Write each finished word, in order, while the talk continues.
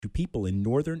people in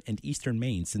northern and eastern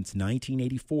Maine since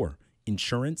 1984.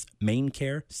 Insurance, Maine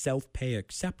Care, self-pay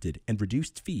accepted, and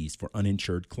reduced fees for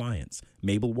uninsured clients.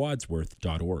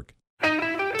 MabelWadsworth.org.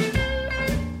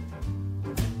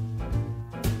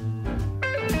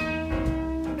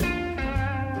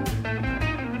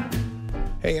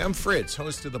 Hey, I'm Fritz,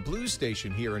 host of the Blues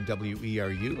Station here on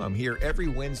WERU. I'm here every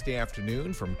Wednesday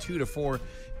afternoon from 2 to 4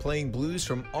 playing blues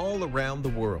from all around the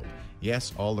world.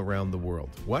 Yes, all around the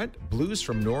world. What? Blues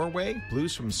from Norway?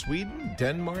 Blues from Sweden?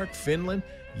 Denmark? Finland?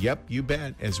 Yep, you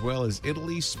bet. As well as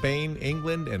Italy, Spain,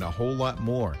 England, and a whole lot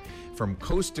more. From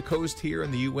coast to coast here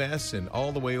in the U.S. and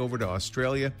all the way over to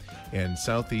Australia and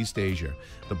Southeast Asia.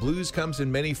 The blues comes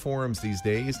in many forms these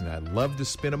days, and I love to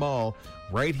spin them all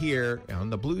right here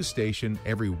on the Blues Station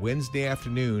every Wednesday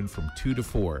afternoon from 2 to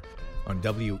 4 on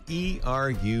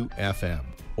WERU-FM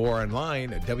or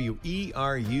online at weru.org.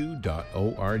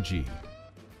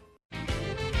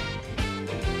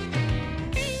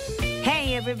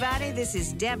 Hey everybody, this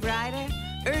is Deb Ryder,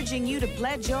 urging you to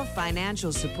pledge your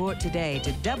financial support today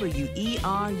to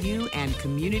WERU and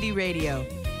Community Radio.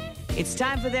 It's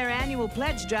time for their annual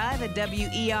pledge drive at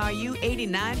WERU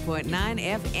 89.9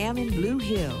 FM in Blue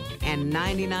Hill and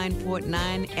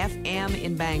 99.9 FM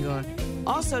in Bangor.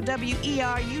 Also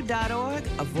WERU.org,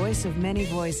 a voice of many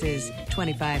voices,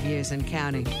 25 years and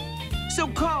counting. So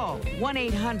call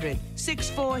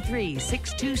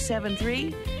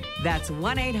 1-800-643-6273. That's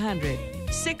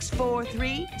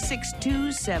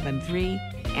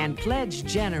 1-800-643-6273 and pledge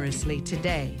generously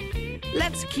today.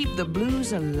 Let's keep the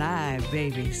blues alive,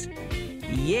 babies.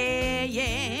 Yeah,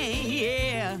 yeah,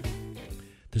 yeah.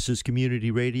 This is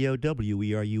Community Radio,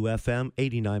 WERU-FM,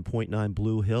 89.9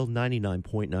 Blue Hill,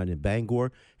 99.9 in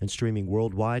Bangor, and streaming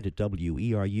worldwide at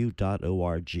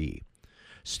weru.org.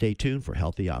 Stay tuned for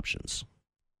Healthy Options.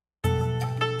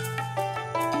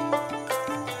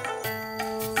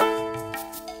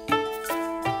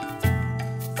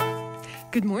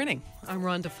 Good morning. I'm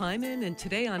Rhonda Fineman, and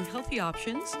today on Healthy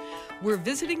Options, we're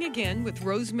visiting again with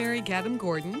Rosemary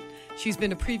Gadam-Gordon. She's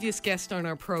been a previous guest on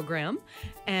our program,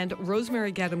 and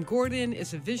Rosemary Gadam-Gordon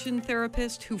is a vision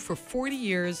therapist who for 40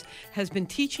 years has been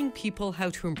teaching people how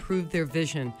to improve their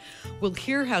vision. We'll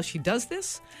hear how she does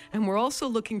this, and we're also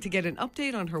looking to get an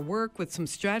update on her work with some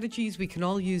strategies we can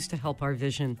all use to help our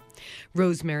vision.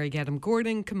 Rosemary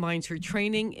Gadam-Gordon combines her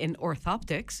training in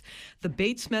orthoptics, the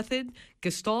Bates Method,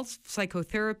 Gestalt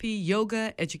psychotherapy,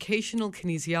 yoga, educational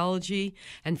kinesiology,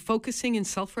 and focusing in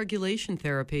self-regulation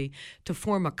therapy to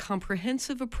form a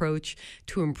comprehensive approach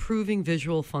to improving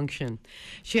visual function.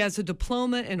 She has a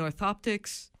diploma in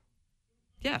orthoptics,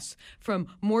 yes, from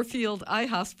Moorfield Eye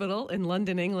Hospital in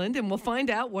London, England, and we'll find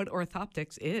out what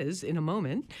orthoptics is in a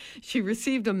moment. She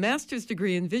received a master's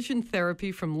degree in vision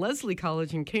therapy from Lesley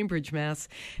College in Cambridge, Mass.,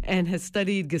 and has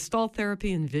studied Gestalt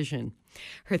therapy and vision.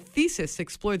 Her thesis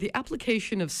explored the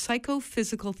application of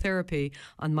psychophysical therapy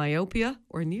on myopia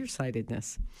or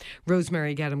nearsightedness.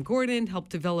 Rosemary Gadam-Gordon helped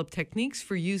develop techniques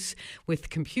for use with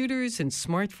computers and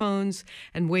smartphones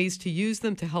and ways to use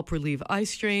them to help relieve eye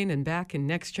strain and back and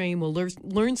neck strain. We'll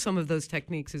learn some of those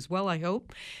techniques as well, I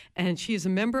hope. And she is a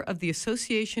member of the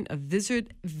Association of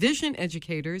Vision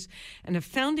Educators and a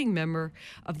founding member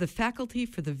of the faculty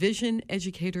for the Vision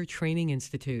Educator Training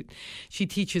Institute. She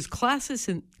teaches classes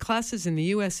in the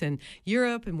U.S. and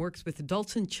Europe and works with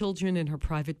adults and children in her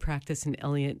private practice in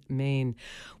Elliott, Maine.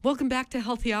 Welcome back to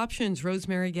Healthy Options,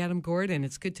 Rosemary Gadam-Gordon.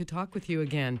 It's good to talk with you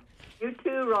again. You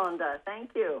too, Rhonda.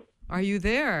 Thank you. Are you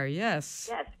there? Yes.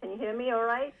 Yes. Can you hear me all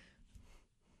right?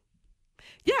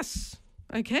 Yes.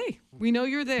 Okay. We know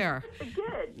you're there.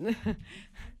 Good.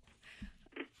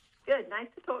 Good. Nice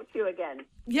to talk to you again.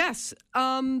 Yes.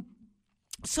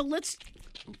 So let's...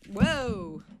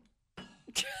 Whoa.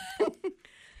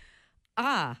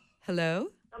 Hello?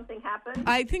 Something happened?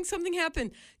 I think something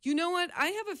happened. You know what? I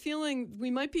have a feeling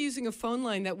we might be using a phone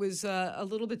line that was a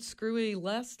little bit screwy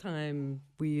last time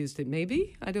we used it.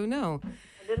 Maybe? I don't know.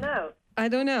 I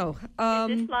don't know.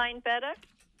 Is this line better?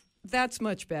 That's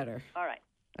much better. All right.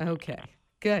 Okay.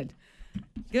 Good.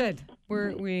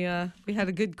 We had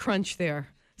a good crunch there.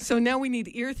 So now we need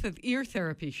ear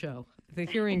therapy show. The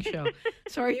hearing show.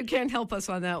 Sorry, you can't help us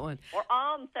on that one. Or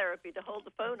arm therapy to hold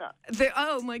the phone up.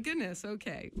 Oh my goodness.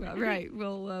 Okay. Well, right.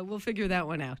 We'll figure that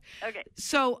one out. Okay.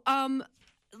 So,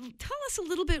 tell us a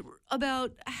little bit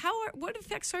about what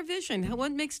affects our vision.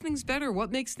 What makes things better?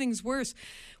 What makes things worse?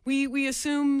 We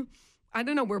assume, I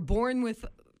don't know, we're born with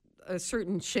a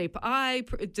certain shape eye.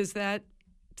 Does that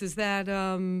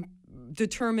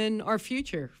determine our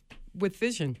future with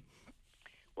vision?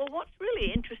 Well, what's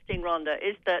really interesting, Rhonda,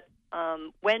 is that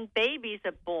when babies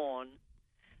are born,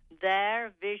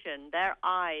 their vision, their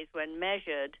eyes, when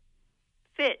measured,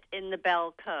 fit in the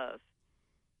bell curve,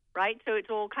 right? So it's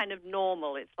all kind of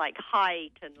normal. It's like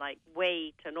height and like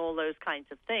weight and all those kinds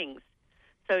of things.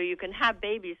 So you can have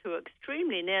babies who are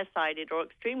extremely nearsighted or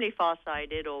extremely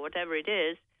farsighted or whatever it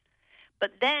is.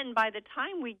 But then by the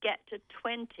time we get to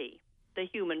 20, the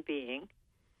human being,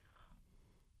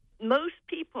 most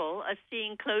people are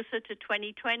seeing closer to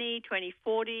 2020,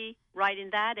 2040, right in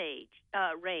that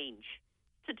range,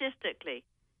 statistically.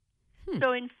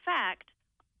 So in fact,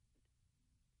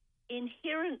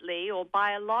 inherently or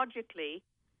biologically,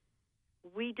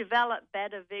 we develop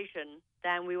better vision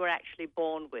than we were actually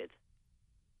born with,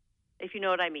 if you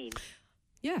know what I mean.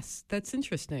 Yes, that's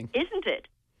interesting. Isn't it?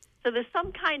 So there's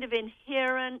some kind of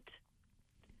inherent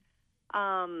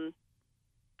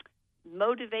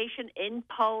motivation,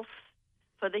 impulse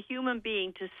for the human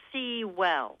being to see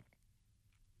well.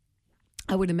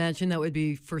 I would imagine that would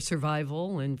be for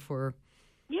survival and for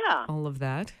all of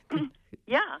that.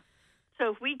 Yeah.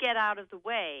 So if we get out of the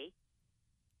way,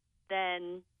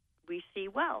 then we see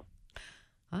well.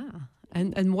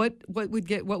 And what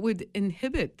would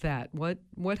inhibit that?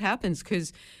 What happens?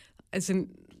 Because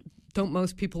don't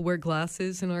most people wear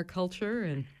glasses in our culture?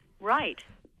 And right.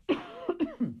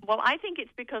 Well, I think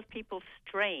it's because people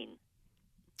strain.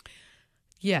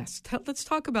 Yes. Let's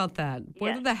talk about that.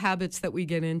 What are the habits that we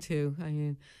get into? I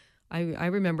mean, I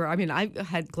remember, I've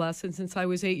had glasses since I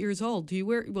was 8 years old. Do you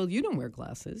wear, you don't wear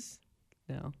glasses.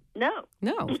 No.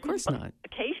 No, of course not.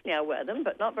 Occasionally I wear them,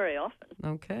 but not very often.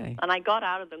 Okay. And I got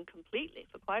out of them completely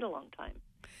for quite a long time.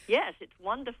 Yes, it's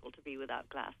wonderful to be without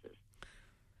glasses.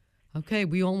 Okay,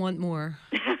 we all want more.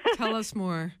 Tell us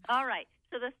more. All right.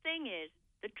 So the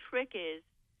trick is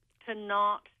to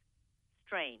not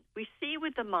strain. We see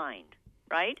with the mind,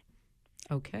 right?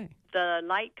 Okay. The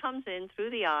light comes in through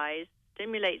the eyes,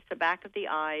 stimulates the back of the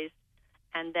eyes,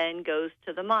 and then goes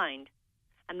to the mind.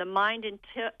 And the mind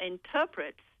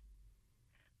interprets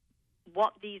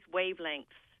how these wavelengths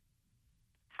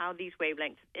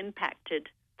impacted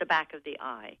the back of the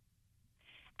eye.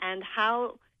 And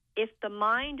how, if the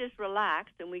mind is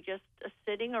relaxed and we just are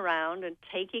sitting around and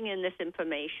taking in this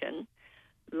information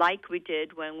like we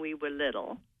did when we were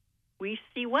little, we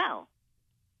see well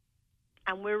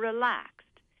and we're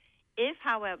relaxed. If,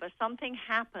 however, something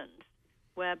happens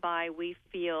whereby we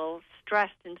feel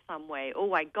stressed in some way,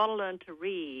 I got to learn to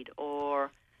read, or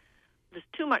there's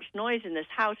too much noise in this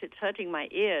house, it's hurting my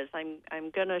ears, I'm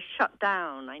going to shut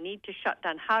down, I need to shut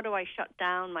down. How do I shut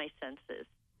down my senses?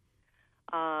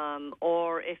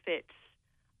 Or if it's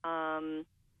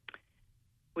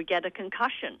we get a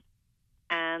concussion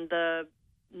and the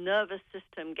nervous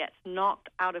system gets knocked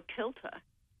out of kilter,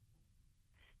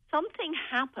 something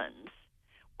happens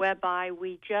whereby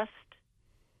we just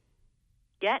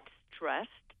get stressed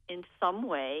in some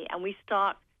way and we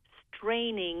start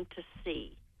straining to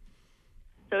see.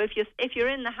 So if you're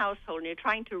in the household and you're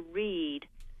trying to read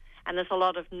and there's a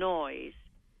lot of noise,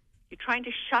 you're trying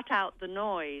to shut out the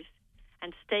noise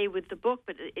and stay with the book,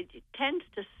 but we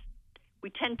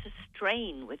tend to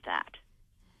strain with that.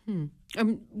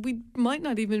 We might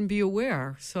not even be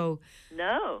aware. So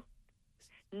no,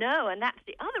 and that's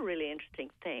the other really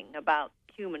interesting thing about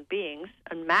human beings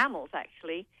and mammals,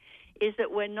 actually, is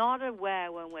that we're not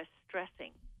aware when we're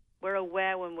stressing. We're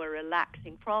aware when we're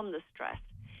relaxing from the stress.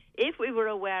 If we were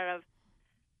aware of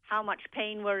how much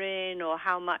pain we're in or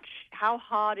how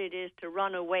hard it is to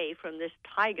run away from this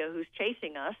tiger who's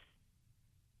chasing us,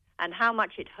 and how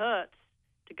much it hurts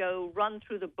to go run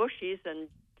through the bushes and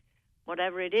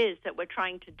whatever it is that we're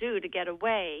trying to do to get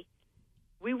away,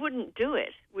 we wouldn't do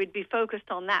it. We'd be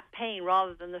focused on that pain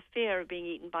rather than the fear of being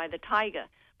eaten by the tiger.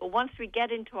 But once we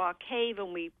get into our cave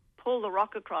and we pull the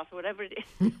rock across, whatever it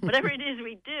is,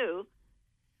 we do,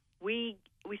 we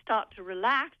start to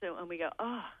relax and we go,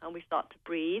 and we start to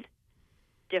breathe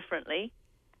differently.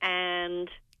 And,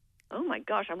 oh my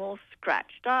gosh, I'm all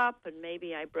scratched up and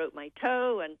maybe I broke my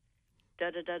toe and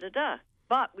da-da-da-da-da.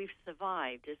 But we've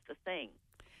survived is the thing.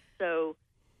 So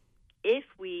if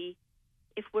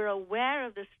we're aware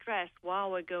of the stress while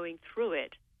we're going through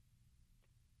it,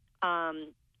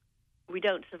 we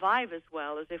don't survive as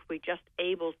well as if we're just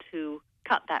able to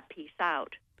cut that piece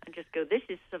out and just go, this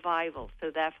is survival, so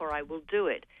therefore I will do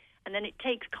it. And then it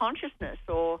takes consciousness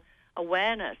or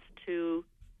awareness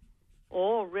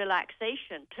or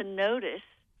relaxation to notice,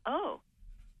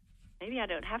 maybe I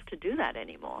don't have to do that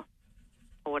anymore,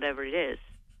 or whatever it is.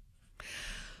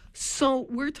 So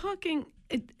we're talking,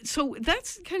 so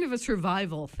that's kind of a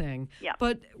survival thing. Yeah.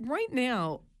 But right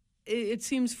now, it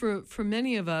seems for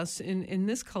many of us in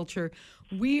this culture,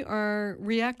 we are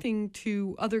reacting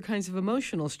to other kinds of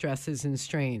emotional stresses and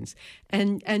strains.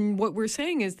 And what we're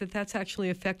saying is that that's actually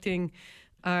affecting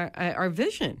our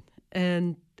vision.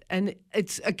 And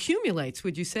it accumulates,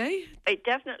 would you say? It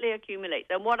definitely accumulates.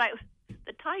 And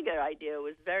the tiger idea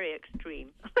was very extreme.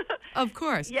 Of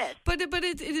course. Yes. But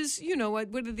it is,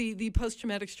 what are the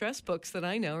post-traumatic stress books that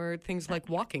I know are things like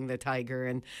Walking the Tiger.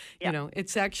 And,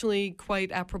 it's actually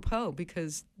quite apropos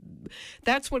because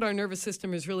that's what our nervous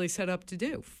system is really set up to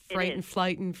do. Frighten,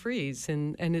 flight, and freeze.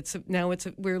 And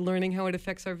we're learning how it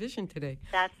affects our vision today.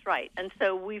 That's right. And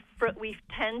so we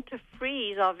tend to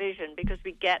freeze our vision because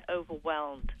we get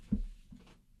overwhelmed.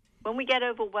 When we get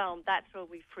overwhelmed, that's where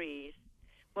we freeze.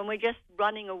 When we're just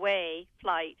running away,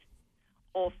 flight,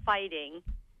 or fighting,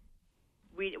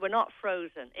 we're not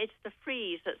frozen. It's the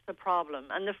freeze that's the problem.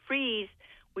 And the freeze,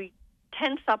 we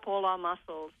tense up all our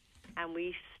muscles, and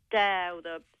we stare.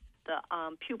 The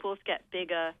pupils get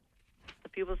bigger. The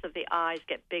pupils of the eyes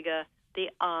get bigger. The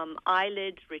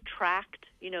eyelids retract,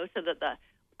 so that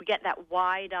we get that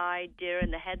wide-eyed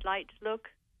deer-in-the-headlights look.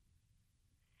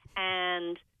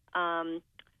 And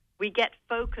we get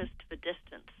focused for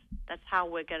distance. That's how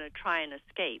we're going to try and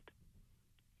escape.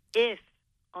 If,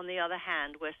 on the other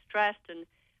hand, we're stressed and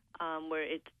where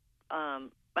it's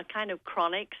a kind of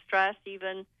chronic stress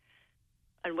even,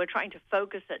 and we're trying to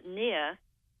focus at near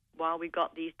while we've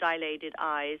got these dilated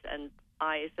eyes and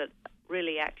eyes that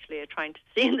really actually are trying to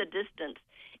see in the distance,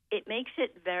 it makes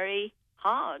it very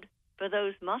hard for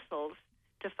those muscles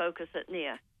to focus at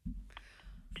near,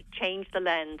 to change the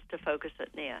lens to focus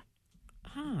at near.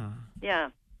 Yeah.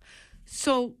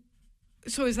 So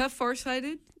is that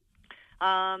farsighted?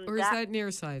 Or is that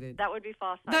nearsighted? That would be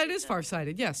farsighted. That is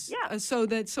farsighted, yes. Yeah. So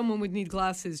that someone would need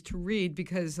glasses to read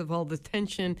because of all the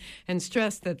tension and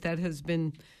stress that has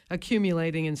been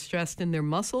accumulating and stressed in their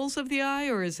muscles of the eye,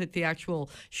 or is it the actual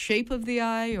shape of the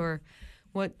eye, or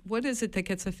what is it that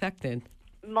gets affected?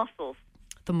 Muscles.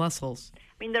 The muscles. I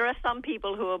mean, there are some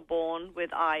people who are born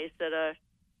with eyes that are,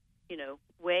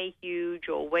 way huge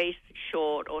or way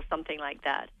short or something like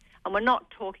that. And we're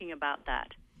not talking about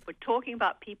that. We're talking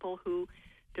about people who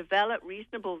develop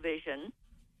reasonable vision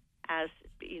as,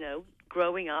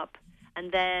 growing up,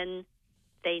 and then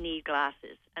they need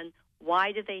glasses. And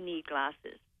why do they need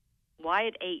glasses? Why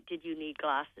at 8 did you need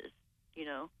glasses,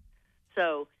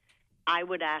 So I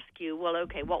would ask you, well,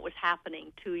 okay, what was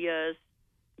happening 2 years,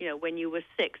 when you were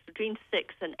 6, between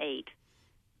 6 and 8,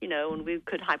 and we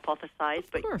could hypothesize.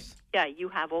 Of course. Yeah, you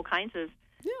have all kinds of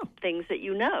things that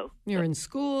you know. You're in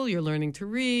school, you're learning to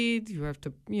read, you have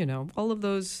to, all of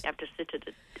those. You have to sit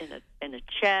in a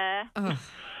chair.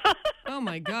 Oh,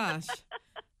 my gosh.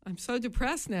 I'm so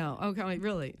depressed now. Okay,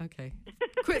 really? Okay.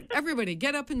 Quick, everybody,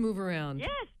 get up and move around.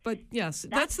 Yes. But yes,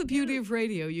 that's the beauty of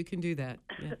radio. You can do that.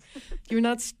 Yeah.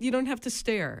 You don't have to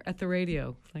stare at the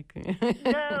radio.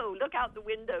 No, look out the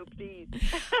window, please.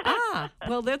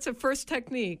 Well, that's a first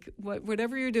technique.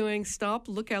 Whatever you're doing, stop,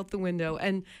 look out the window,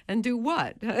 and do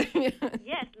what?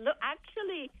 Yes, look,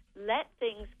 actually let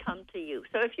things come to you.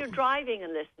 So if you're driving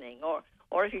and listening,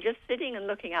 or if you're just sitting and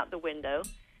looking out the window,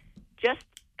 just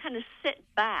kind of sit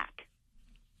back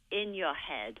in your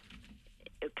head,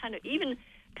 kind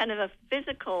of a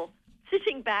physical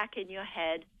sitting back in your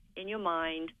head, in your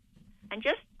mind, and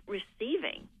just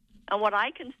receiving. And what I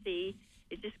can see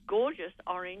is this gorgeous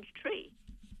orange tree.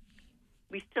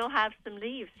 We still have some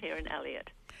leaves here in Elliott.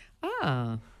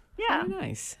 Yeah. Very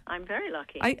nice. I'm very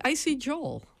lucky. I see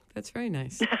Joel. That's very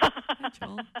nice. Hi,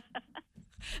 Joel.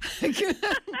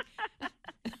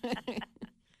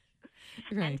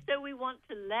 Right. And so we want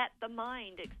to let the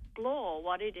mind explore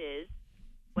what it is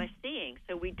we're seeing.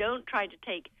 So we don't try to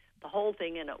take the whole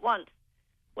thing in at once.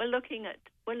 We're letting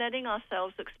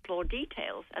ourselves explore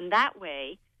details. And that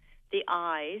way, the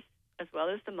eyes, as well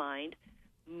as the mind,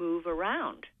 move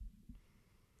around.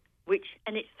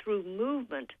 And it's through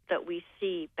movement that we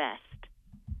see best.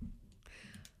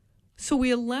 So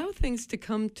we allow things to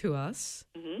come to us.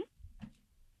 Mm-hmm.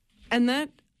 And that,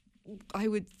 I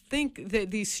would think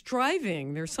that the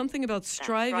striving, there's something about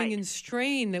striving and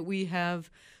strain that we have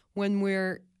when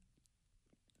we're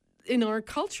in our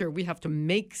culture. We have to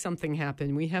make something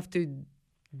happen. We have to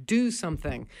do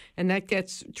something. And that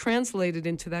gets translated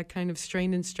into that kind of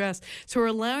strain and stress. So we're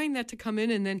allowing that to come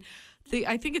in. And then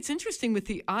I think it's interesting with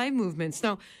the eye movements.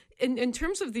 Now, in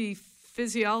terms of the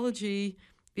physiology,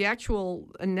 the actual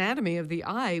anatomy of the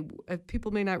eye,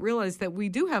 people may not realize that we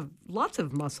do have lots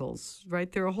of muscles, right?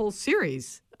 There are a whole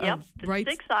series of, right?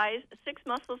 Six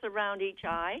muscles around each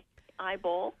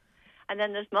eyeball, and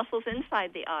then there's muscles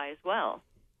inside the eye as well.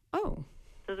 Oh.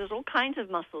 So So there's all kinds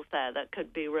of muscles there that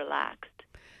could be relaxed.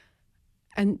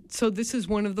 And so this is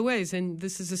one of the ways, and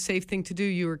this is a safe thing to do.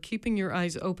 You are keeping your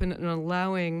eyes open and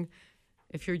allowing,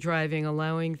 if you're driving,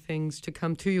 allowing things to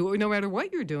come to you, no matter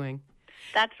what you're doing.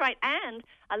 That's right, and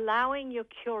allowing your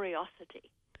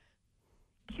curiosity.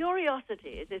 Curiosity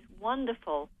is this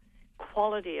wonderful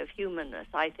quality of humanness,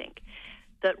 I think,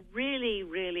 that really,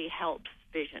 really helps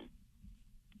vision.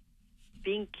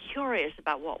 Being curious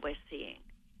about what we're seeing.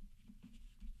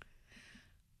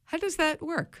 How does that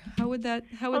work? How would that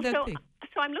be?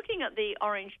 So I'm looking at the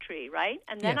orange tree, right?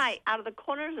 And then Yes. out of the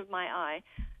corners of my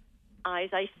eyes,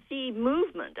 I see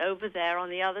movement over there on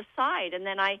the other side. And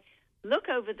then I look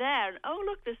over there, and oh,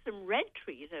 look, there's some red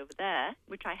trees over there,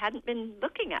 which I hadn't been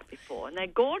looking at before, and they're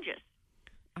gorgeous.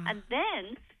 And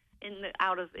then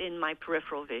in my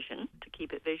peripheral vision, to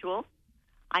keep it visual,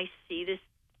 I see this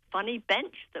funny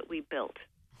bench that we built.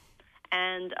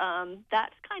 And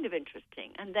that's kind of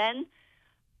interesting. And then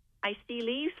I see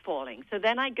leaves falling. So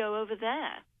then I go over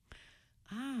there.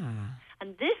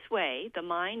 And this way, the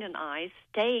mind and eyes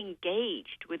stay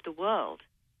engaged with the world,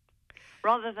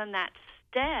 rather than that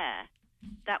stare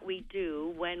that we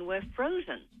do when we're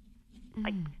frozen.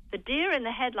 Like the deer in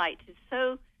the headlights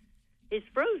is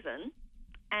frozen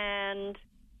and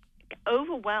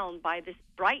overwhelmed by this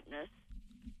brightness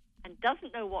and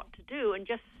doesn't know what to do and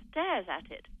just stares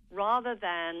at it, rather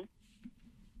than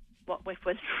if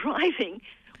we're driving,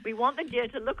 we want the deer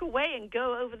to look away and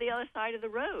go over the other side of the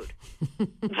road.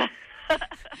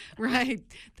 Right,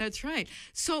 that's right.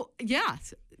 So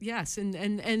yes,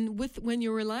 and when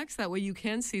you're relaxed that way, you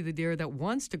can see the deer that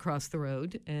wants to cross the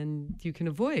road, and you can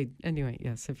avoid anyway.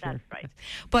 Yes, if that's you're right.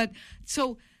 But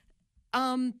so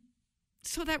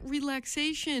that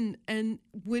relaxation and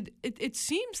it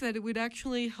seems that it would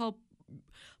actually help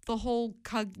the whole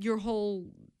your whole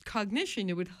cognition.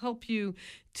 It would help you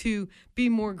to be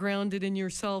more grounded in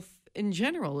yourself in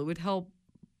general. It would help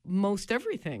most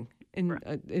everything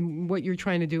in what you're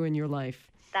trying to do in your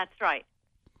life. That's right.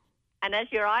 And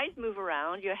as your eyes move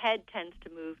around, your head tends to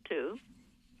move too,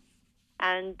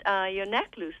 and your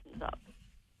neck loosens up,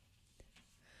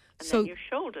 and then your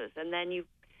shoulders, and then you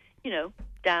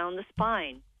down the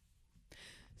spine.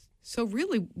 So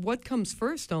really, what comes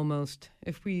first almost?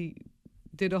 If we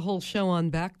did a whole show on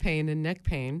back pain and neck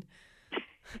pain,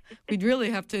 we'd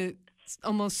really have to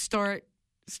almost start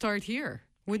here,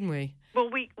 wouldn't we? Well,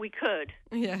 we could.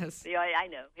 Yes. Yeah, I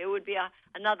know. It would be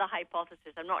another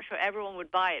hypothesis. I'm not sure everyone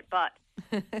would buy it, but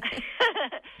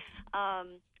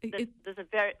there's a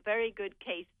very, very good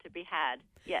case to be had.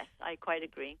 Yes, I quite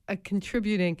agree.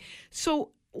 Contributing.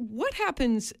 So what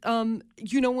happens,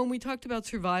 when we talked about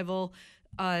survival,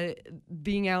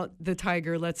 being out the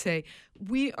tiger, let's say,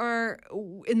 we are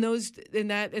in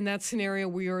that scenario,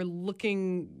 we are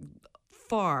looking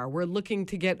far. We're looking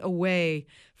to get away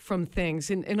from things.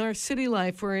 In our city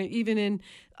life, or even in,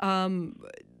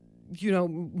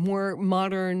 more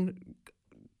modern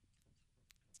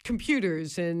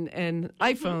computers and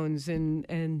iPhones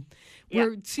and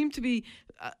we seem to be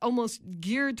almost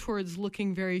geared towards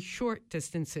looking very short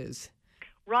distances.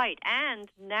 Right, and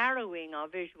narrowing our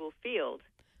visual field.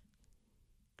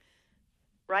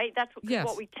 Right? That's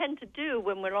what we tend to do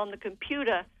when we're on the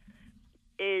computer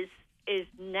is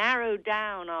narrow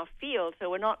down our field.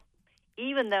 So we're not,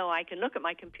 even though I can look at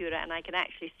my computer and I can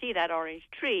actually see that orange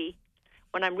tree,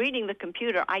 when I'm reading the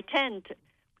computer, I tend to,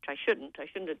 which I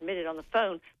shouldn't admit it on the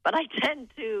phone, but I tend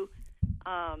to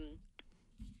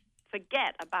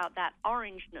forget about that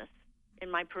orangeness in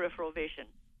my peripheral vision,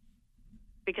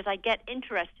 because I get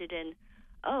interested in,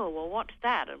 what's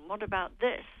that? And what about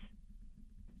this?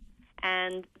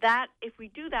 And that, if we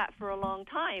do that for a long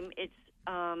time,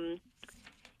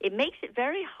 it makes it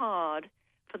very hard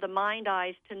for the mind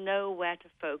eyes to know where to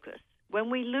focus. When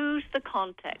we lose the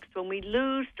context, when we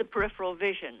lose the peripheral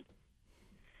vision,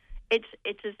 it's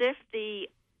as if the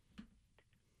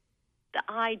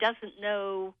eye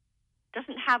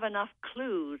doesn't have enough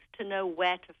clues to know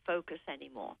where to focus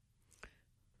anymore.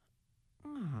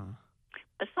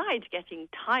 Besides getting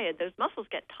tired, those muscles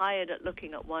get tired at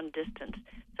looking at one distance.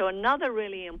 So another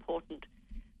really important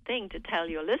thing to tell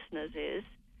your listeners is,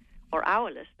 or our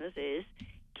listeners is,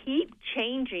 keep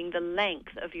changing the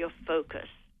length of your focus.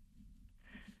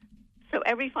 So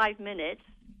every 5 minutes,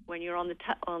 when you're on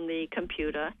the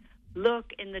computer,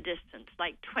 look in the distance,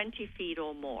 like 20 feet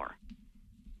or more,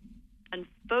 and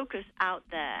focus out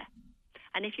there.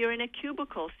 And if you're in a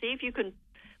cubicle, see if you can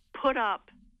put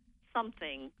up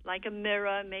something like a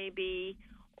mirror maybe,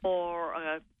 or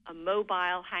a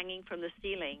mobile hanging from the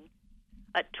ceiling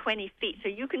at 20 feet. So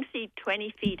you can see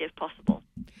 20 feet if possible.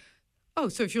 Oh,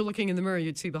 so if you're looking in the mirror,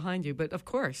 you'd see behind you. But of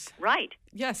course. Right.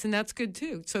 Yes, and that's good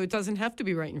too. So it doesn't have to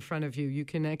be right in front of you. You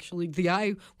can actually, the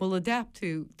eye will adapt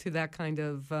to that kind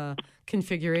of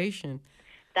configuration.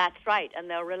 That's right, and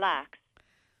they'll relax.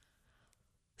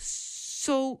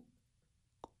 So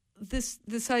this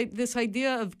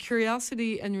idea of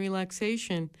curiosity and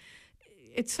relaxation,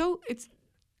 it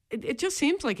just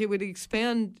seems like it would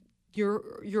expand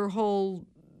your whole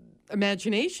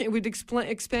imagination. It would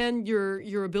expand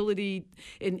your ability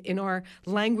in our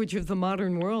language of the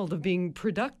modern world of being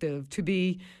productive, to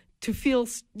feel,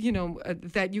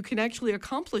 that you can actually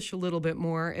accomplish a little bit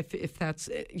more if that's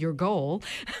your goal.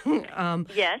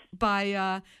 Yes.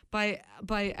 By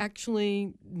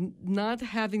actually not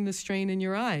having the strain in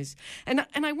your eyes. And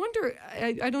I wonder,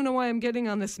 I don't know why I'm getting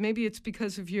on this. Maybe it's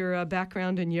because of your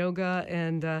background in yoga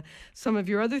and some of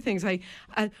your other things.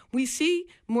 We see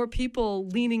more people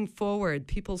leaning forward,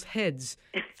 people's heads.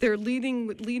 They're leading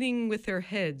with their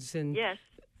heads. And yes.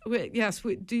 Yes.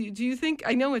 Do you think?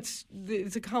 I know it's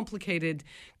a complicated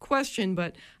question,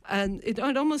 but it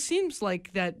almost seems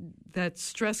like that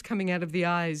stress coming out of the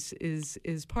eyes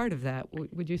is part of that.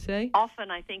 Would you say? Often,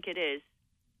 I think it is.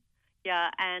 Yeah,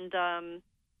 and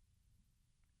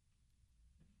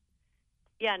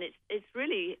and it's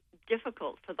really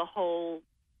difficult for the whole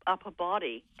upper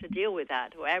body to deal with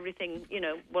that, or everything.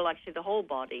 Actually, the whole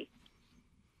body.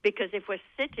 Because if we're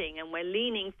sitting and we're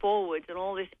leaning forwards and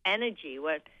all this energy,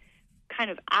 we're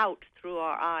kind of out through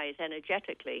our eyes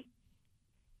energetically.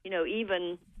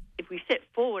 Even if we sit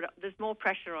forward, there's more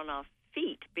pressure on our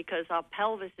feet because our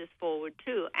pelvis is forward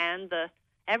too, and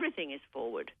everything is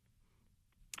forward.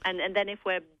 And then if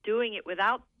we're doing it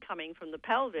without coming from the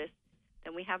pelvis,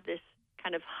 then we have this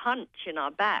kind of hunch in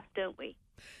our back, don't we?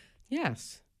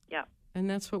 Yes. Yeah. And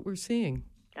that's what we're seeing.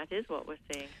 That is what we're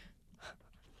seeing.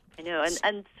 I know,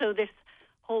 and so this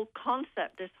whole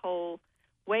concept, this whole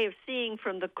way of seeing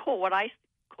from the core, what I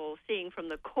call seeing from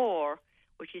the core,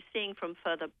 which is seeing from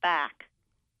further back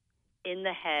in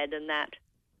the head, and that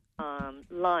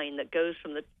line that goes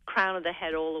from the crown of the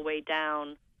head all the way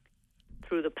down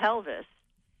through the pelvis,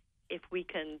 if we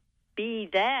can be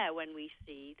there when we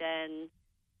see, then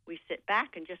we sit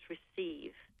back and just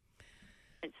receive.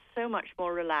 It's so much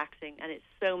more relaxing, and it's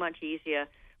so much easier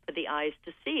for the eyes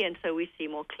to see, and so we see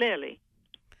more clearly.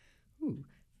 Ooh.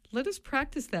 Let us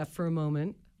practice that for a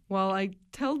moment while I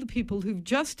tell the people who've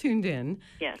just tuned in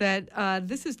that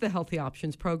this is the Healthy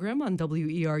Options program on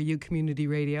WERU Community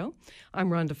Radio. I'm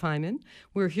Rhonda Feiman.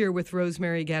 We're here with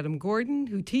Rosemary Gadam Gordon,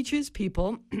 who teaches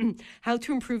people how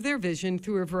to improve their vision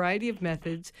through a variety of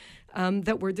methods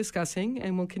that we're discussing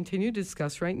and will continue to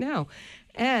discuss right now.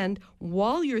 And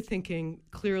while you're thinking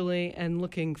clearly and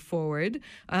looking forward,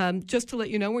 just to let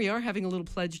you know, we are having a little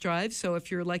pledge drive. So if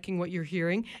you're liking what you're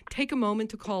hearing, take a moment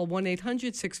to call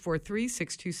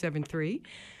 1-800-643-6273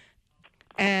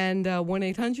 and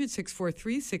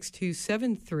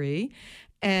 1-800-643-6273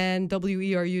 and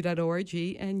WERU.org,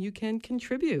 and you can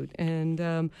contribute.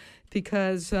 And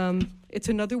because it's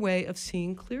another way of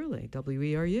seeing clearly,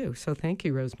 WERU. So thank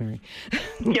you, Rosemary.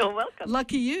 You're welcome.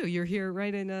 Lucky you. You're here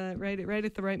right at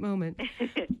the right moment.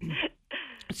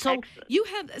 So Excellent. you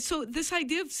have this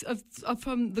idea of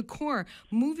from the core,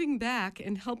 moving back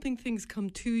and helping things come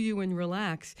to you and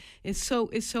relax is so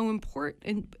important.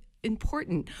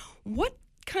 What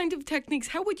kind of techniques?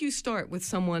 How would you start with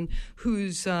someone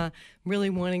who's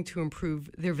really wanting to improve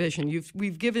their vision?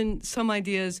 We've given some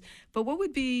ideas, but what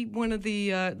would be one of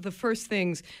the first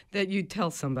things that you'd tell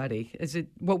somebody? Is it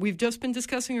what we've just been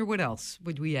discussing, or what else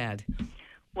would we add?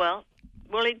 Well,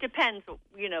 it depends.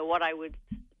 What I would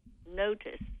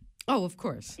notice. Oh, of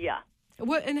course. Yeah.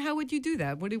 What and how would you do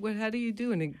that? How do you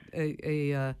do a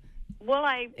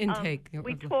intake?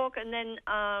 We talk, and then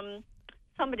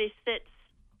somebody sits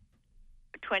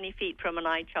 20 feet from an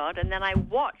eye chart, and then I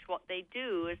watch what they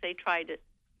do as they try to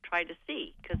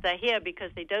see, because they're here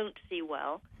because they don't see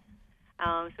well.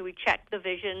 So we check the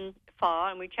vision far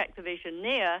and we check the vision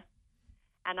near,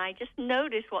 and I just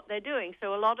notice what they're doing.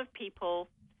 So a lot of people,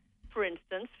 for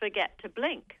instance, forget to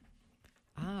blink.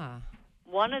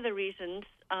 One of the reasons,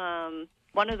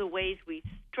 one of the ways we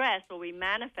stress or we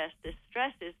manifest this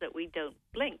stress is that we don't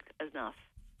blink enough.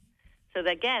 So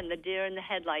again, the deer in the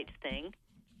headlights thing,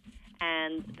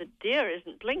 and the deer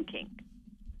isn't blinking,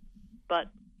 but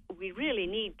we really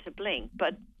need to blink.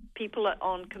 But people are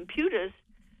on computers,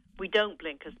 we don't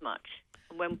blink as much.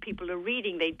 And when people are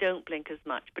reading, they don't blink as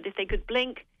much. But if they could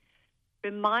blink,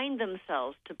 remind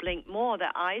themselves to blink more,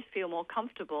 their eyes feel more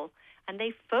comfortable, and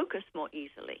they focus more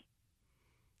easily.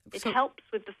 It helps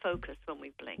with the focus when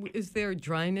we blink. Is there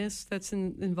dryness that's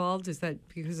involved? Is that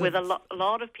because with a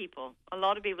lot of people,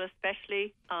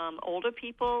 especially older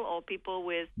people or people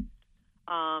with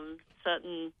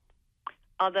certain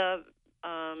other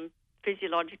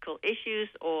physiological issues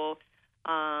or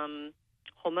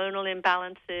hormonal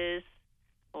imbalances,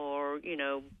 or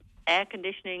air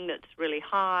conditioning that's really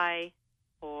high,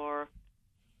 or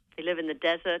they live in the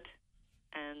desert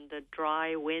and the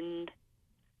dry wind.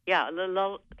 Yeah,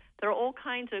 there are all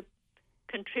kinds of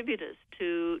contributors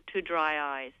to dry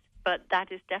eyes, but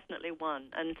that is definitely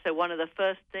one. And so one of the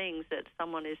first things that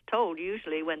someone is told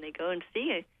usually when they go and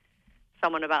see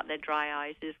someone about their dry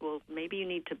eyes is, well, maybe you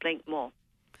need to blink more.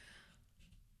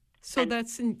 So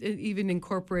that's even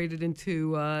incorporated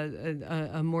into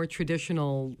a more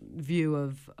traditional view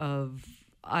of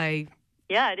eye.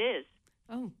 Yeah, it is.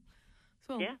 Oh,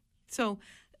 so yeah. So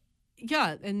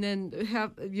yeah, and then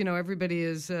everybody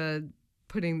is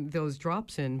putting those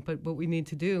drops in, but what we need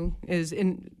to do is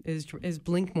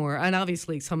blink more. And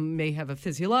obviously, some may have a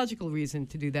physiological reason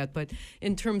to do that, but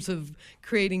in terms of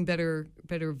creating better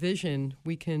vision,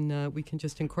 we can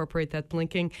just incorporate that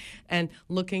blinking and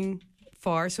looking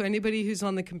far. So anybody who's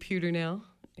on the computer now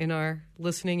in our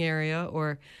listening area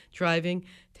or driving,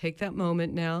 take that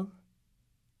moment now.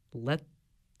 Let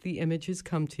the images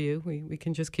come to you. We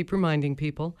can just keep reminding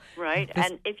people. Right.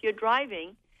 And if you're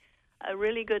driving, a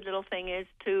really good little thing is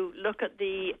to look at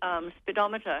the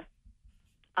speedometer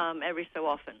every so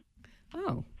often.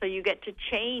 Oh. So you get to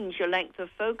change your length of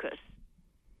focus.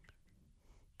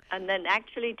 And then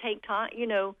actually take time.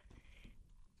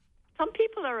 Some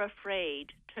people are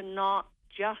afraid to not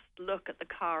just look at the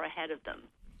car ahead of them.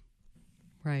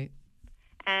 Right.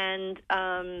 And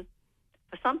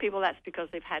for some people, that's because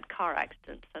they've had car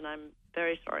accidents, and I'm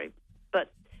very sorry.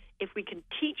 But if we can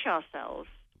teach ourselves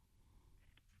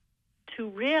to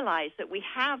realize that we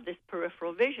have this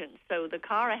peripheral vision, so the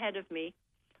car ahead of me,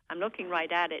 I'm looking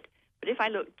right at it, but if I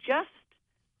look just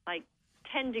like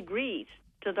 10 degrees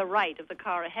to the right of the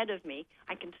car ahead of me,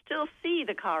 I can still see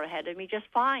the car ahead of me just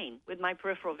fine with my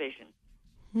peripheral vision.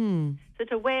 So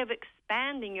it's a way of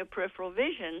expanding your peripheral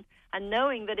vision and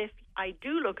knowing that if I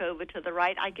do look over to the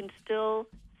right, I can still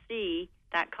see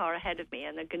that car ahead of me,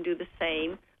 and I can do the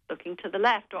same looking to the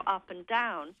left or up and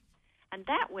down. And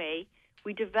that way,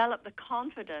 we develop the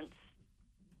confidence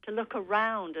to look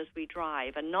around as we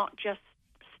drive and not just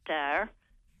stare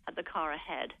at the car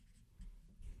ahead.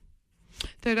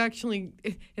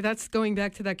 That's going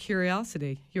back to that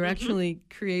curiosity. You're actually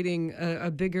creating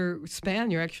a bigger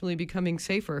span. You're actually becoming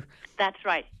safer. That's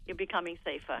right. You're becoming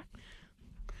safer.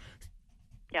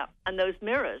 Yeah. And those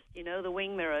mirrors, the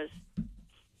wing mirrors.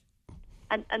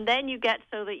 And then you get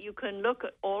so that you can look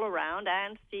all around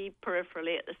and see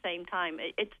peripherally at the same time.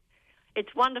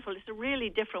 It's wonderful. It's a really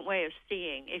different way of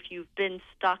seeing if you've been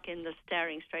stuck in the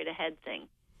staring straight ahead thing.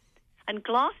 And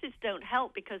glasses don't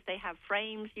help because they have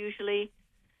frames usually,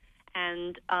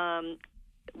 and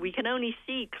we can only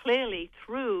see clearly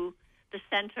through the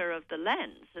center of the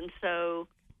lens. And so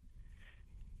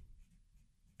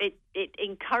it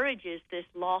encourages this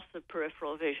loss of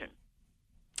peripheral vision.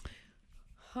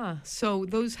 So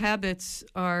those habits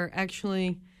are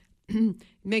actually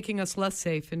making us less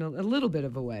safe in a little bit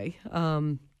of a way.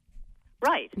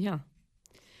 Right. Yeah.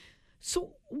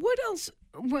 So what else?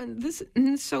 This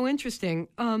is so interesting.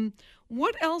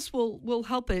 What else will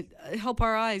help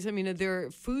our eyes? I mean, are there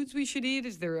foods we should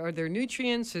eat? Are there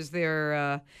nutrients? Is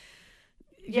there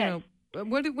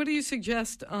what do you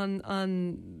suggest on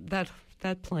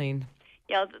that plane?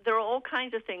 Yeah, there are all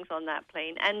kinds of things on that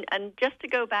plane. And just to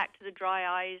go back to the dry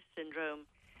eyes syndrome.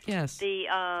 Yes.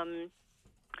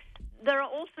 There are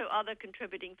also other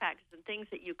contributing factors and things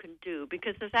that you can do,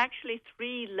 because there's actually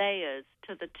 3 layers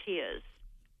to the tears.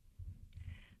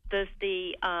 There's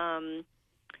the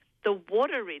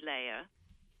watery layer,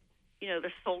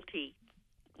 the salty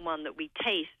one that we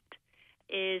taste,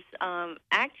 is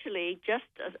actually just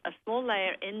a small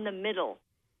layer in the middle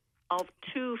of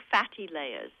 2 fatty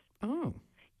layers. Oh.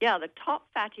 Yeah, the top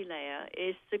fatty layer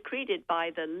is secreted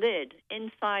by the lid.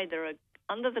 Inside,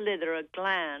 under the lid, there are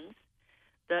glands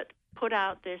that put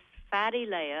out this fatty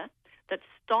layer that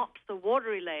stops the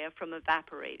watery layer from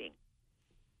evaporating.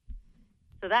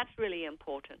 So that's really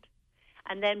important.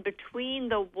 And then between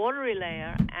the watery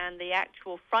layer and the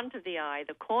actual front of the eye,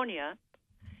 the cornea,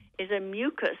 is a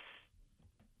mucus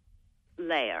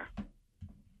layer.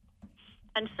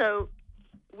 And so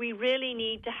we really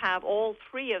need to have all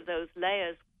 3 of those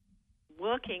layers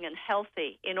working and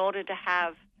healthy in order to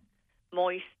have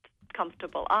moist,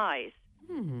 comfortable eyes.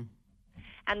 Mm-hmm.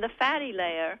 And the fatty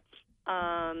layer,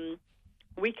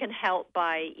 we can help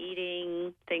by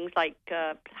eating things like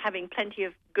having plenty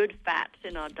of good fats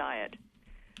in our diet.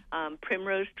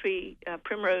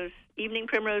 Evening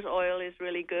primrose oil is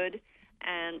really good,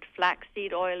 and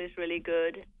flaxseed oil is really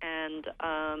good, and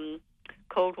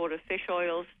cold water fish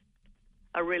oils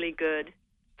are really good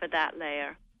for that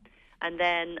layer. And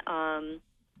then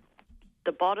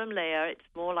the bottom layer, it's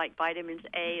more like vitamins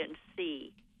A and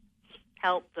C,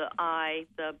 help the eye,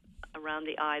 around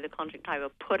the eye, the conjunctiva,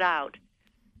 put out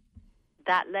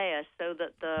that layer so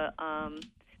that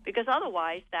because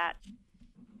otherwise the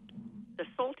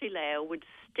salty layer would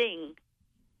sting.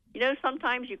 You know,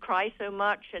 sometimes you cry so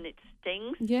much and it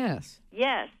stings. Yes.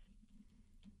 Yes.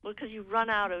 Well, because we've run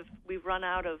out of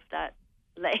that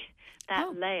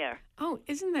layer. Oh,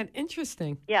 isn't that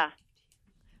interesting? Yeah.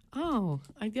 Oh,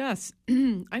 I guess.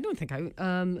 I don't think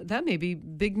that may be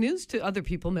big news to other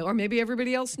people, or maybe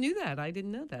everybody else knew that. I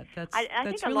didn't know that. I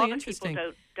that's think a really lot interesting. of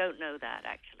people don't know that,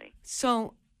 actually.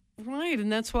 So, right,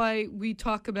 and that's why we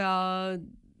talk about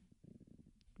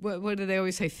what do they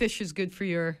always say? Fish is good for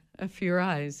your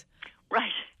eyes.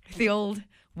 Right. The old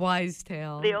wise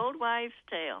tale. The old wives'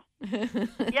 tale.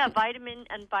 Yeah, vitamin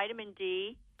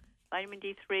D, vitamin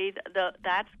D3.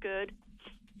 That's good.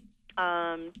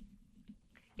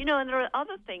 You know, and there are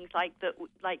other things like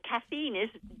caffeine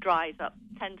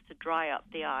tends to dry up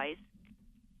the eyes.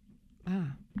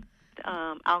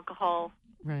 Alcohol,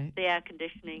 right? The air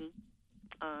conditioning,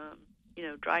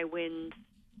 dry winds,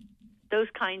 those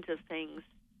kinds of things.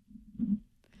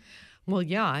 Well,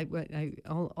 yeah, I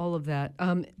all of that.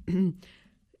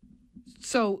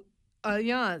 So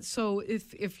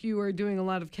if you are doing a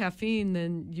lot of caffeine,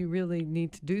 then you really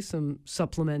need to do some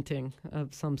supplementing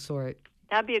of some sort.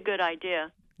 That'd be a good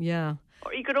idea. Yeah.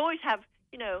 Or you could always have,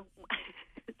 as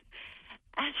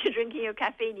you're drinking your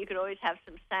caffeine, you could always have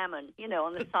some salmon,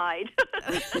 on the side.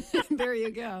 There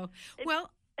you go. Well,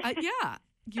 yeah,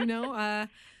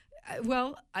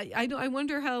 well, I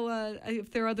wonder how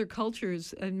if there are other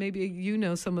cultures, and maybe you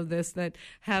know some of this, that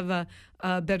have a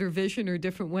better vision or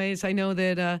different ways. I know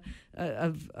that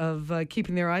of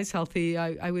keeping their eyes healthy.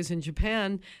 I was in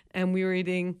Japan, and we were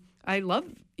eating. I love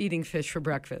eating fish for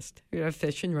breakfast.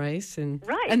 Fish and rice, and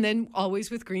right. And then always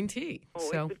with green tea.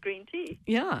 Always with green tea.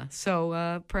 Yeah.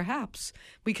 So perhaps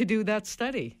we could do that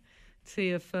study. See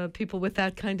if people with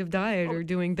that kind of diet are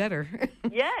doing better.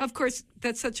 Yes. Of course,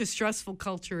 that's such a stressful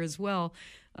culture as well.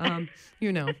 In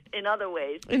other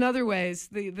ways. In other ways,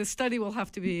 the study will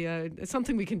have to be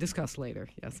something we can discuss later.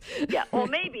 Yes. Yeah, or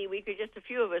maybe a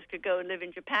few of us could go and live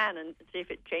in Japan and see if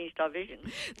it changed our vision.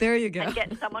 There you go. And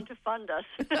get someone to fund us.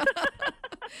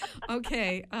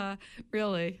 Okay.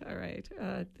 Really? All right.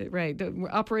 Right.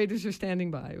 Operators are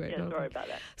standing by. Right. Yeah, sorry about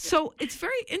that. So it's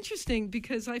very interesting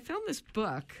because I found this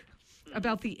book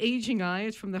about the aging eye.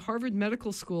 It's from the Harvard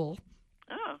Medical School.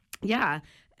 Oh. Yeah.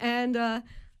 And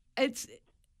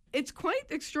it's quite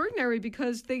extraordinary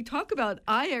because they talk about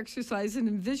eye exercise and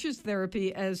vision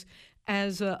therapy as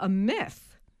a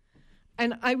myth.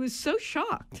 And I was so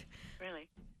shocked. Really?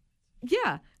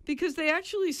 Yeah, because they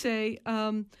actually say,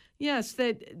 yes,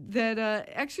 that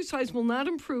exercise will not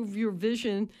improve your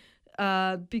vision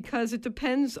because it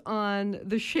depends on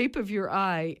the shape of your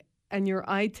eye and your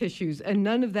eye tissues, and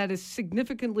none of that is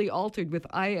significantly altered with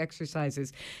eye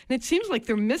exercises. And it seems like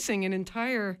they're missing an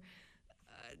entire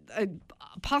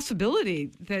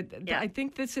possibility that I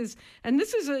think this is and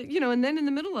then in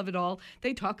the middle of it all,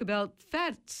 they talk about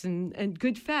fats and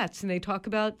good fats, and they talk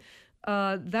about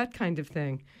that kind of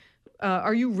thing.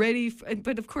 Are you ready?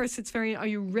 But of course, are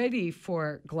you ready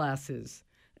for glasses?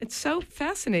 It's so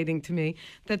fascinating to me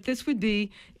that this would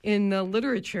be in the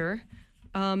literature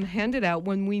handed out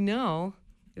when we know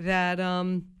that.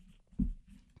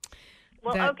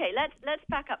 Okay, let's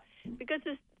back up because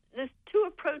there's two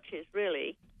approaches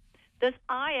really. There's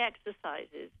eye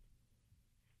exercises,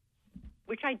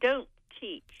 which I don't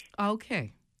teach.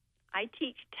 Okay. I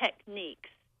teach techniques.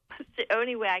 It's the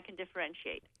only way I can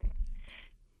differentiate.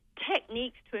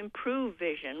 Techniques to improve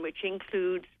vision, which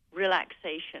includes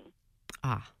relaxation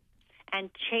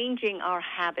and changing our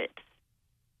habits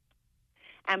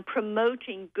and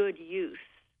promoting good use.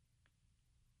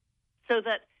 So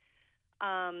that,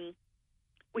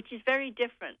 which is very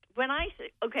different. When I say,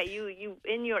 you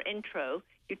in your intro,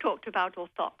 you talked about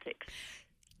orthoptics.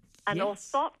 And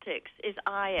yes. Orthoptics is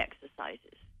eye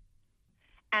exercises.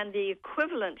 And the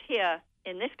equivalent here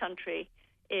in this country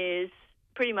is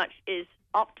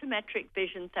optometric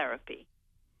vision therapy.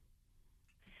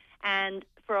 And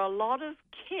for a lot of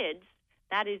kids,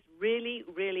 that is really,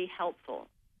 really helpful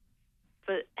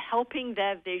for helping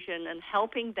their vision and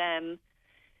helping them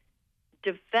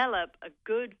develop a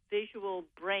good visual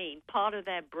brain, part of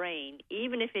their brain,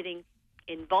 even if it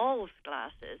involves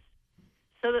glasses,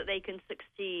 so that they can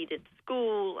succeed at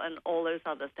school and all those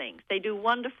other things. They do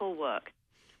wonderful work.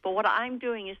 But what I'm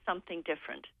doing is something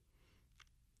different.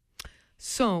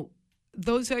 So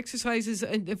those exercises,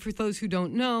 and for those who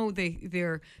don't know,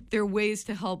 they're ways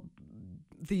to help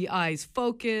the eyes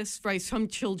focus, right? Some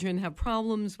children have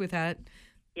problems with that.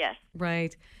 Yes.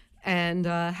 Right. And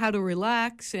how to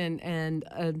relax,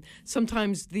 and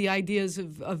sometimes the ideas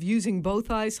of using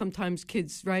both eyes. Sometimes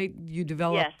kids, right? You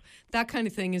develop that kind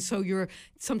of thing, and so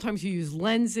sometimes you use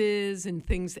lenses and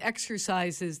things,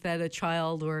 exercises that a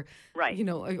child or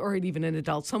or even an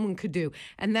adult, someone could do,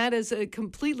 and that is a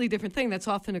completely different thing. That's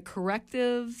often a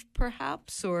corrective,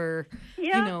 perhaps, or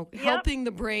helping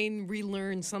the brain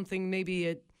relearn something. Maybe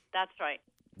it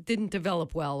didn't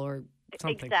develop well or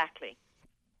something.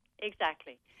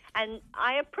 Exactly. And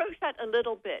I approach that a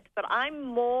little bit, but I'm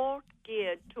more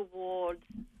geared towards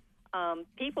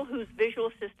people whose visual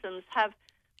systems have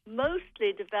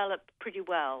mostly developed pretty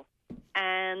well,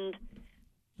 and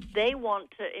they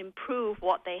want to improve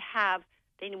what they have.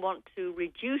 They want to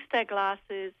reduce their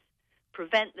glasses,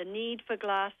 prevent the need for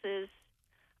glasses,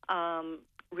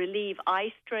 relieve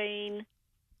eye strain,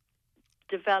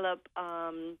 develop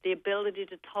the ability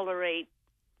to tolerate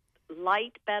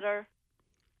light better,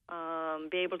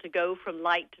 be able to go from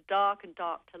light to dark and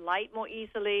dark to light more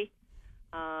easily,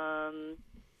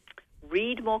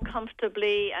 read more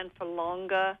comfortably and for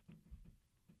longer.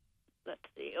 Let's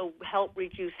see, it'll help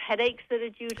reduce headaches that are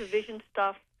due to vision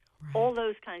stuff, all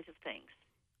those kinds of things.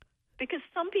 Because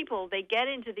some people, they get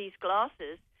into these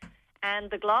glasses and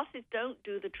the glasses don't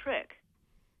do the trick.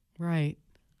 Right.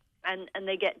 And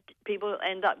people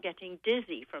end up getting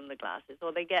dizzy from the glasses,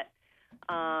 or they got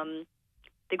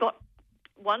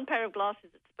one pair of glasses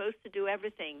that's supposed to do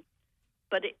everything,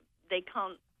 but it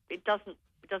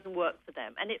doesn't work for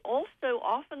them. And it also,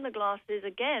 often the glasses,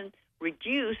 again,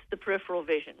 reduce the peripheral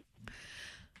vision.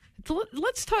 So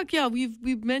let's talk,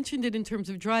 we've mentioned it in terms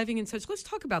of driving and such. Let's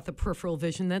talk about the peripheral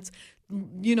vision. That's,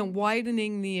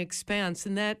 widening the expanse,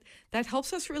 and that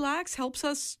helps us relax, helps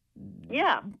us...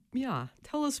 Yeah.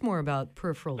 Tell us more about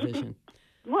peripheral vision.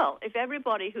 Well, if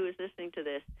everybody who is listening to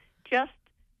this just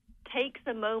takes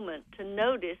a moment to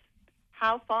notice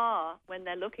how far, when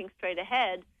they're looking straight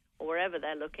ahead or wherever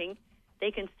they're looking,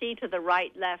 they can see to the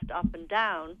right, left, up, and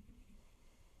down,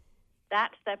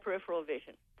 that's their peripheral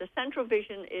vision. The central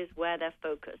vision is where they're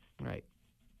focused. Right.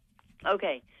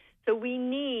 Okay, so we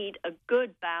need a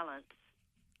good balance,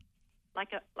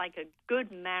 like a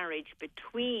good marriage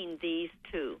between these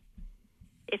two.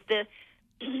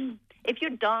 If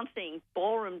you're dancing,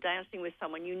 ballroom dancing with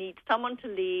someone, you need someone to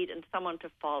lead and someone to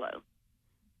follow.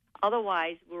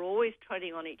 Otherwise, we're always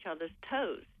treading on each other's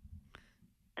toes,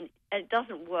 and it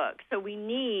doesn't work. So we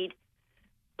need,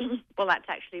 well, that's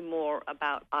actually more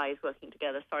about eyes working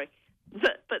together, sorry.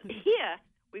 But here,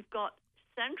 we've got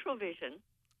central vision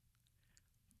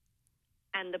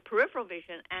and the peripheral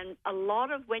vision, and a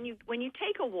lot of, when you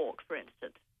take a walk, for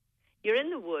instance, you're in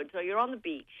the woods or you're on the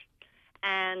beach,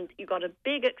 and you've got a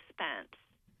big expanse.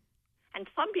 And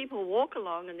some people walk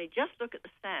along and they just look at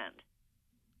the sand.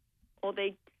 Or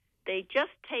they just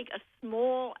take a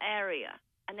small area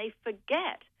and they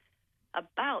forget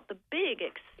about the big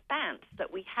expanse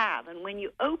that we have. And when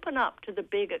you open up to the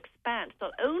big expanse,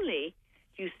 not only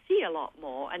do you see a lot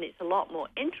more and it's a lot more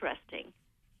interesting,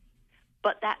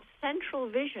 but that central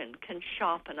vision can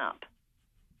sharpen up.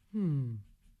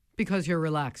 Because you're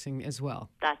relaxing as well.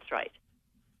 That's right.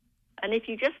 And if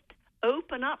you just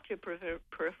open up to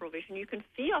peripheral vision, you can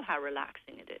feel how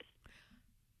relaxing it is.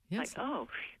 Yes. Like,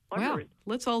 wow.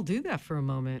 Let's all do that for a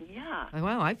moment. Yeah.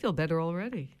 Wow, I feel better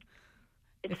already.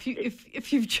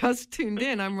 If you've just tuned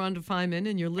in, I'm Rhonda Feinman,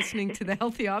 and you're listening to the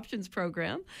Healthy Options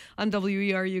program on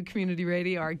WERU Community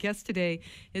Radio. Our guest today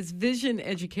is vision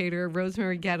educator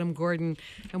Rosemary Gadam Gordon,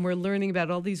 and we're learning about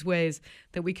all these ways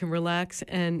that we can relax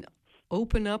and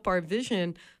open up our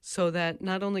vision so that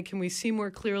not only can we see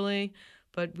more clearly,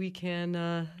 but we can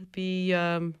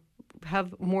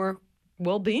have more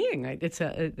well-being.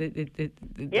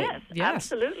 Yes,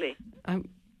 absolutely.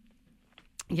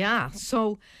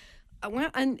 So,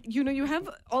 and you have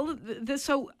all of this.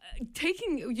 So,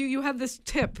 you have this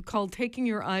tip called taking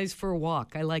your eyes for a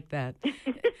walk. I like that.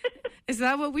 Is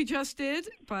that what we just did?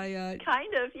 By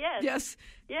kind of, yes.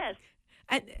 Yes.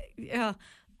 And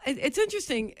it's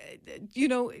interesting.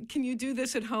 Can you do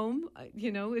this at home?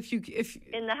 If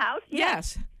in the house?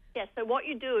 Yes. Yes. So what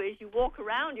you do is you walk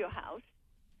around your house,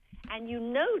 and you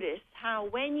notice how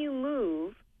when you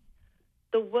move,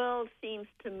 the world seems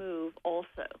to move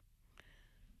also.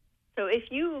 So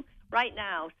if you right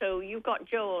now. So you've got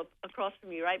Joel across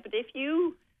from you, right? But if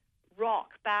you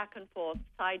rock back and forth,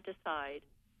 side to side,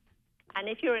 and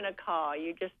if you're in a car,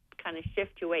 you just kind of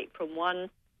shift your weight from one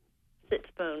sits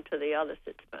bone to the other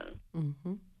sits bone.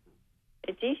 Mm-hmm.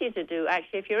 It's easy to do.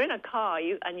 Actually, if you're in a car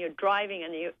and you're driving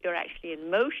and you're actually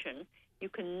in motion, you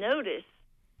can notice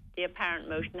the apparent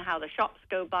motion, how the shops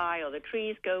go by or the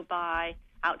trees go by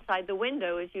outside the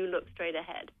window as you look straight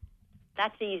ahead.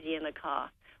 That's easy in the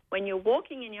car. When you're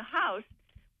walking in your house,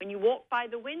 when you walk by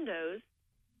the windows,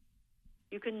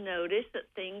 you can notice that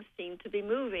things seem to be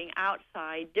moving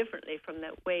outside differently from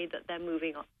the way that they're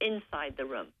moving inside the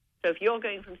room. So if you're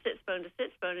going from sits bone to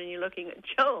sits bone and you're looking at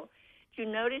Joel, do you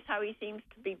notice how he seems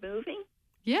to be moving?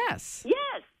 Yes.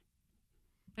 Yes.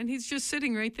 And he's just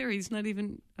sitting right there. He's not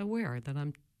even aware that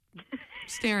I'm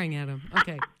staring at him.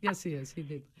 Okay. Yes, he is. He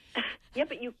did. Yeah,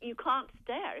 but you can't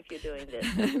stare if you're doing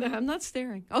this. No, I'm not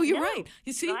staring. Oh, you're No, right.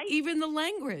 You see, right? even the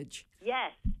language.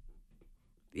 Yes.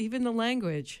 Even the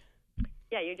language.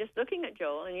 Yeah, you're just looking at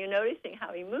Joel and you're noticing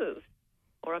how he moves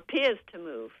or appears to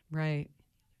move. Right.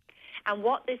 And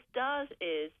what this does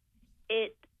is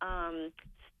it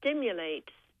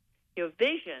stimulates your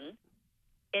vision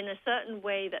in a certain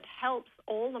way that helps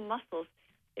all the muscles.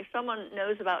 If someone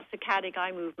knows about saccadic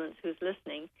eye movements who's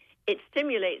listening, it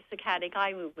stimulates saccadic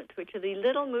eye movements, which are the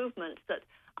little movements that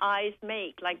eyes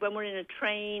make, like when we're in a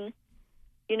train,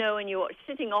 you know, and you're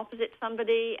sitting opposite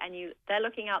somebody and they're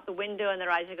looking out the window and their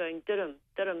eyes are going da-dum,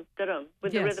 da-dum, da-dum,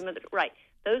 with the rhythm of the, right.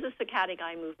 Those are saccadic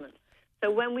eye movements.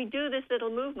 So when we do this little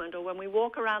movement or when we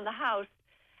walk around the house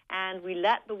and we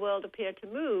let the world appear to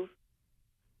move,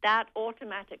 that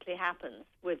automatically happens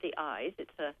with the eyes.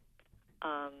 It's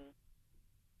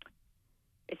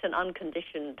an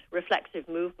unconditioned reflexive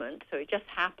movement, so it just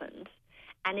happens,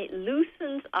 and it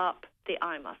loosens up the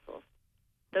eye muscles.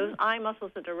 Those eye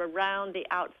muscles that are around the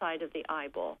outside of the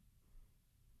eyeball.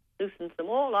 Loosens them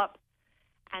all up,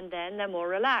 and then they're more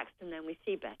relaxed, and then we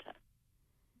see better.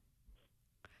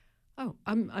 Oh,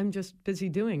 I'm just busy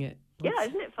doing it. Yeah,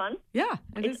 isn't it fun? Yeah.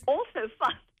 It's also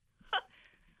fun.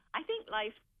 I think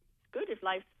life's good if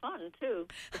life's fun, too,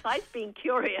 besides being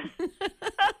curious.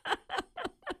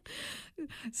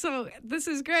 So this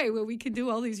is great. Well, we can do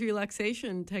all these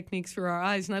relaxation techniques for our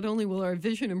eyes. Not only will our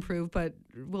vision improve, but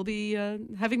we'll be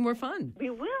having more fun. We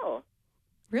will.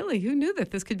 Really? Who knew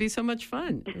that this could be so much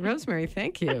fun? Rosemary,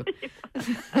 thank you.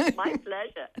 My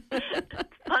pleasure.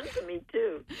 It's fun for me,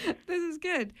 too. This is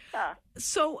good. Yeah.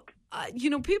 So,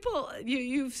 people,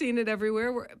 you've seen it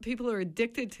everywhere, where people are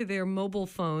addicted to their mobile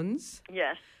phones.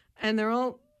 Yes. And they're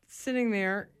all sitting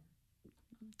there,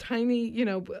 tiny,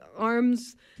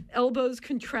 arms, elbows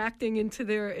contracting into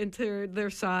their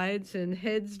sides and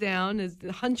heads down, is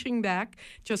hunching back,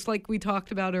 just like we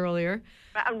talked about earlier.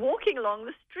 And walking along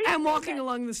the street.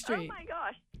 Along the street. Oh, my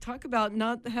gosh. Talk about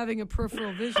not having a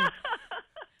peripheral vision.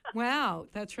 Wow,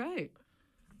 that's right.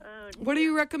 What do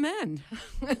you recommend,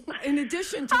 in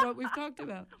addition to what we've talked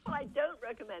about? Well, I don't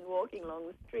recommend walking along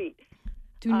the street.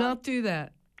 Do not do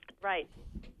that. Right.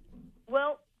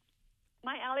 Well,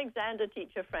 my Alexander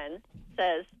teacher friend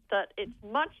says that it's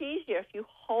much easier if you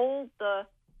hold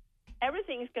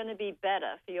everything's going to be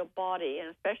better for your body,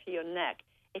 and especially your neck,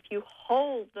 if you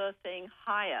hold the thing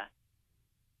higher.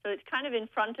 So it's kind of in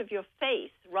front of your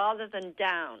face rather than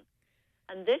down.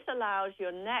 And this allows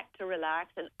your neck to relax,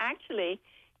 and actually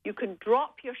you can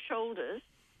drop your shoulders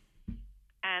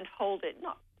and hold it.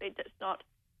 It's not,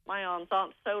 my arms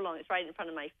aren't so long, it's right in front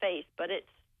of my face, but it's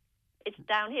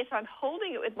down here, so I'm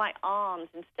holding it with my arms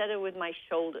instead of with my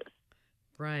shoulders.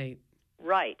 Right.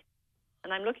 Right.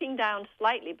 And I'm looking down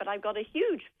slightly, but I've got a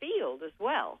huge field as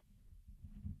well.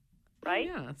 Right?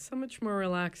 Yeah, it's so much more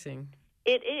relaxing.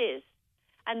 It is.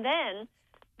 And then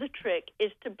the trick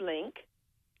is to blink.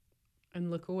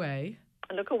 And look away.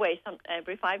 And look away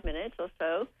every 5 minutes or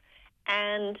so.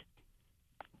 And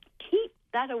keep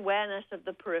that awareness of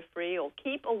the periphery, or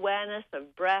keep awareness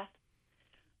of breath.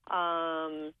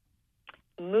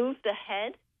 Move the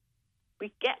head.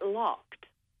 We get locked.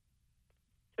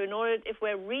 So if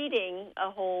we're reading a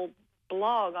whole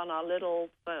blog on our little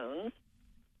phones,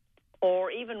 or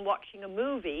even watching a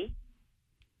movie,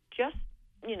 just,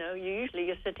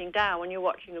 you're sitting down when you're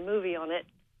watching a movie on it,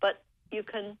 but you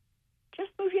can just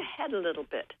move your head a little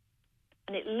bit,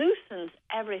 and it loosens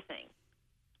everything.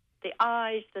 The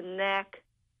eyes, the neck,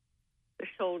 the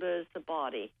shoulders, the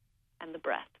body, and the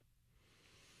breath.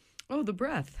 Oh, the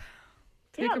breath.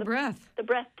 Take a breath. The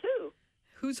breath, too.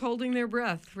 Who's holding their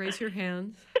breath? Raise your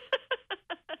hands.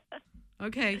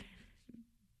 Okay.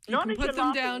 You Not can as put you're them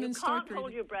laughing. down you and start can't hold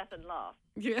breathing. your breath and laugh.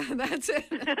 Yeah, that's it.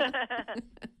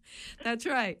 That's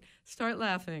right. Start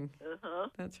laughing. Uh-huh.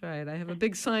 That's right. I have a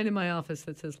big sign in my office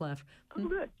that says laugh. Oh,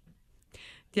 good.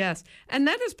 Yes. And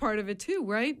that is part of it too,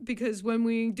 right? Because when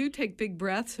we do take big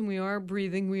breaths and we are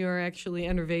breathing, we are actually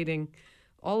innervating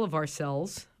all of our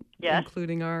cells, Yes.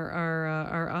 including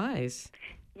our eyes.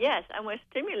 Yes, and we're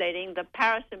stimulating the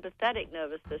parasympathetic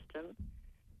nervous system,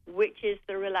 which is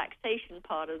the relaxation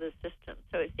part of the system.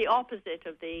 So it's the opposite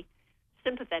of the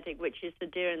sympathetic, which is the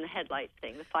deer in the headlights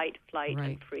thing, the fight, flight, Right.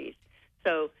 and freeze.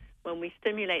 So when we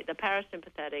stimulate the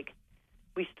parasympathetic,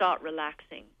 we start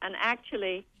relaxing. And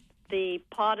actually, the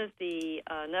part of the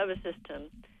nervous system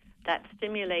that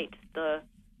stimulates the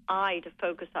eye to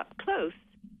focus up close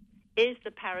is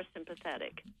the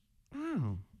parasympathetic.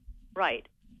 Oh. Right.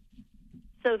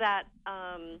 So that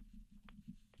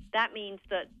that means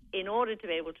that in order to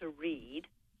be able to read,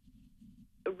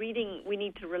 we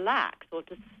need to relax or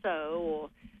to sew or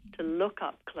to look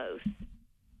up close.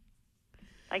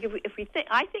 Like if we think,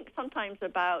 I think sometimes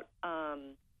about,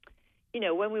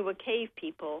 when we were cave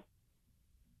people,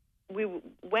 we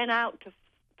went out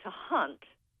to hunt,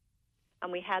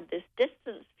 and we had this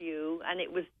distance view, and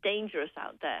it was dangerous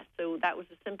out there. So that was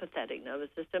the sympathetic nervous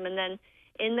system. And then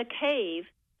in the cave,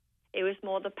 it was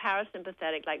more the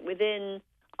parasympathetic, like within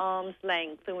arm's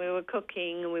length, and we were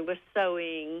cooking, and we were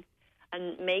sewing,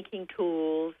 and making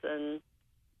tools, and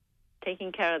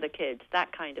taking care of the kids,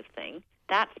 that kind of thing.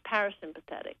 That's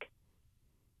parasympathetic.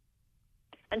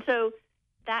 And so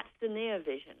that's the near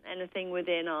vision, anything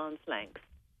within arm's length.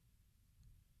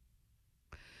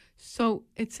 So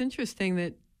it's interesting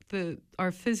that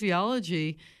our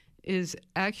physiology is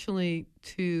actually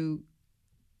to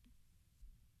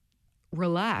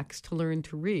relax, to learn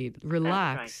to read.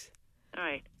 Relax. That's right. All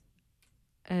right.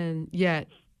 And yet,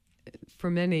 for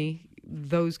many,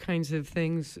 those kinds of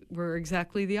things were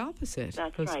exactly the opposite.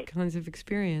 That's those right. kinds of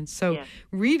experience. So Yes.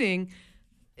 reading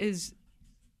is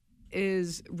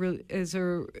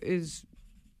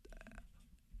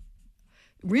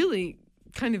really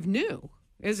kind of new,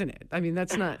 isn't it? I mean,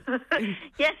 that's not.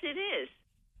 Yes, it is.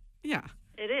 Yeah.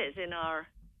 It is in our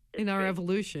In our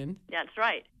evolution. That's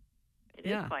right. It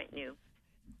is Yeah. quite new.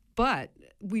 But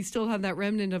we still have that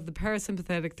remnant of the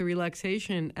parasympathetic, the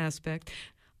relaxation aspect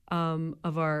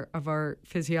of our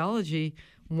physiology,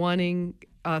 wanting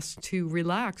us to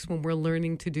relax when we're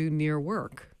learning to do near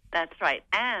work. That's right.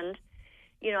 And,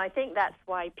 I think that's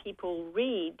why people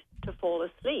read to fall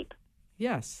asleep.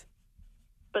 Yes.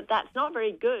 But that's not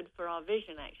very good for our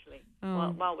vision, actually,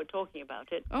 Oh. while we're talking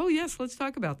about it. Oh, yes. Let's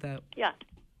talk about that. Yeah.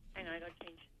 Hang on, I got to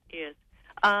change ears.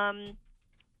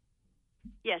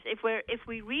 Yes, if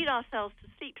we read ourselves to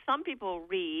sleep, some people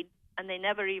read and they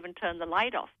never even turn the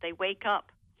light off. They wake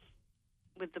up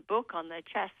with the book on their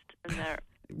chest and their,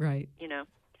 Right.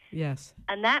 Yes.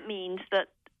 and that means that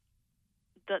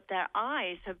their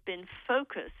eyes have been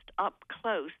focused up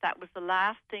close. That was the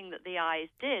last thing that the eyes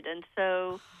did, and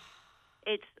so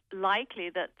it's likely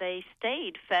that they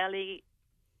stayed fairly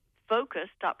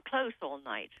focused up close all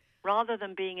night, rather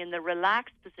than being in the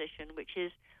relaxed position, which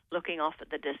is looking off at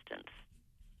the distance.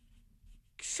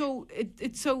 So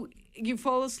so you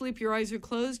fall asleep, your eyes are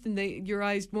closed, and your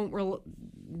eyes won't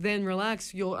then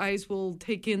relax. Your eyes will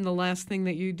take in the last thing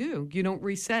that you do. You don't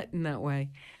reset in that way.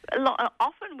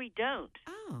 Often we don't.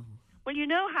 Oh. Well, you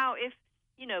know how if,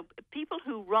 people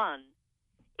who run,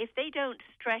 if they don't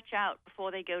stretch out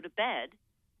before they go to bed,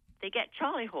 they get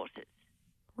Charlie horses.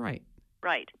 Right.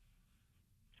 Right.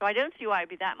 So I don't see why it'd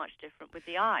be that much different with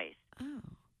the eyes. Oh.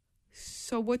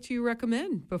 So what do you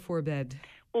recommend before bed?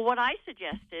 Well, what I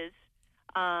suggest is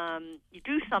you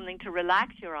do something to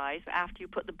relax your eyes after you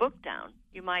put the book down.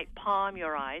 You might palm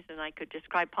your eyes, and I could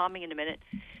describe palming in a minute.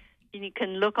 And you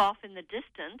can look off in the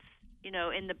distance,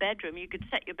 in the bedroom. You could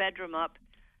set your bedroom up.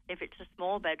 If it's a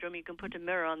small bedroom, you can put a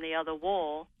mirror on the other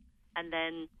wall and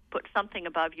then put something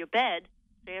above your bed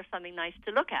so you have something nice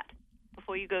to look at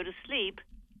before you go to sleep,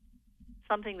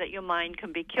 something that your mind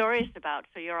can be curious about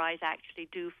so your eyes actually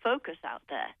do focus out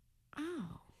there. Oh.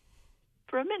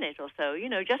 For a minute or so,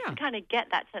 just Yeah. to kind of get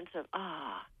that sense of,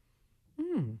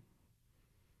 Hmm.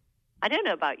 I don't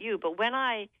know about you, but when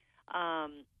I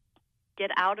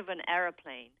get out of an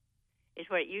airplane is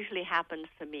where it usually happens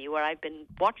for me, where I've been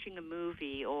watching a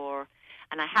movie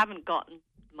and I haven't gotten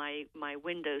my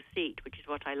window seat, which is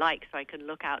what I like, so I can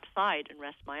look outside and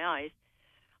rest my eyes.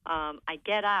 I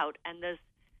get out and there's,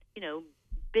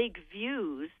 big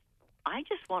views. I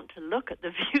just want to look at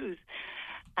the views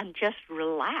and just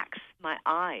relax my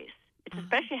eyes. It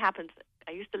especially happens,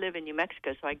 I used to live in New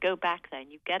Mexico, so I go back there and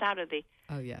you get out of the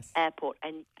Oh, yes. airport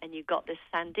and you got this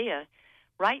sandia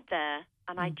right there,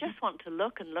 and I just want to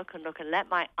look and look and look and let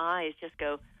my eyes just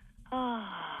go,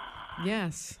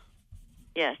 Yes.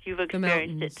 Yes, you've The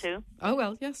experienced mountains. it too. Oh,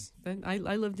 well, yes. I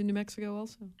lived in New Mexico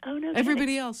also. Oh, no.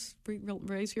 Everybody else,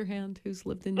 raise your hand who's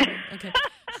lived in New Mexico. Okay.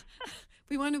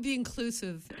 We want to be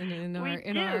inclusive in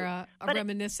our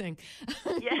reminiscing.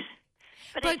 Yes.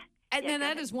 And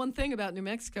that is one thing about New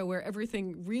Mexico where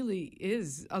everything really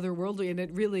is otherworldly, and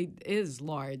it really is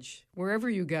large. Wherever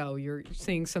you go, you're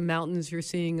seeing some mountains, you're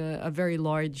seeing a very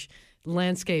large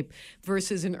landscape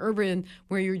versus an urban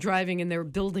where you're driving and there are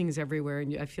buildings everywhere,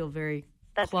 and I feel very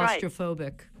claustrophobic.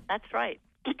 Right. That's right.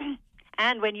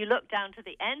 And when you look down to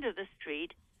the end of the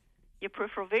street, your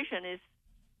peripheral vision is,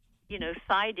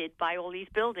 sided by all these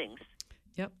buildings.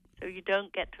 Yep. So you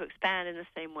don't get to expand in the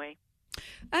same way.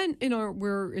 And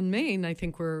we're in Maine. I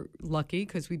think we're lucky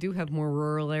because we do have more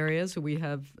rural areas. So we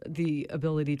have the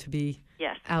ability to be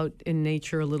out in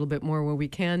nature a little bit more, where we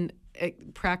can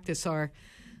practice our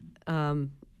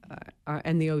and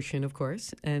the ocean, of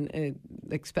course, and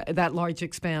that large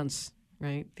expanse.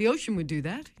 Right, the ocean would do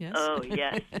that. Yes. Oh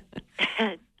yes,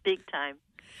 big time.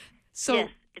 So yes,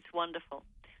 it's wonderful.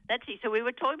 Let's see. So we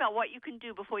were talking about what you can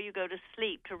do before you go to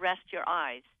sleep to rest your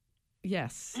eyes.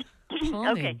 Yes.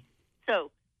 Palming. Okay.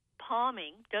 So,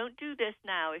 palming, don't do this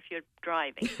now if you're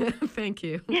driving. Thank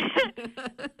you.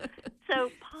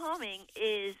 So, palming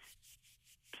is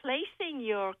placing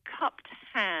your cupped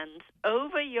hands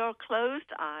over your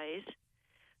closed eyes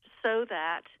so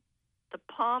that the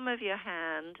palm of your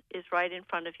hand is right in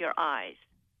front of your eyes,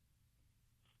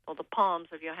 or the palms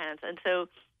of your hands. And so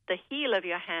the heel of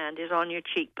your hand is on your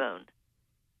cheekbone.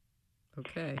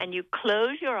 Okay. And you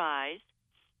close your eyes,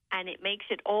 and it makes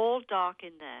it all dark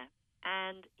in there.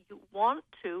 And you want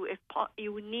to,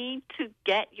 you need to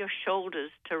get your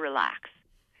shoulders to relax.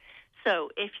 So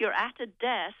if you're at a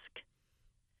desk,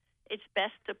 it's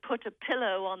best to put a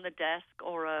pillow on the desk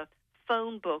or a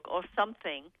phone book or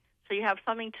something so you have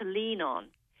something to lean on.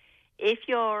 If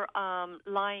you're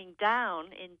lying down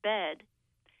in bed,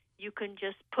 you can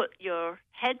just put your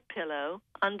head pillow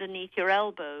underneath your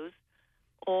elbows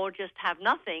or just have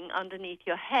nothing underneath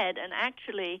your head, and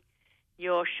actually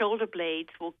your shoulder blades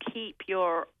will keep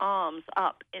your arms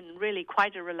up in really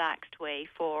quite a relaxed way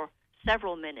for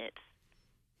several minutes.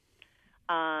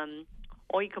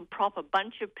 Or you can prop a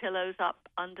bunch of pillows up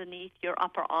underneath your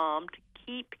upper arm to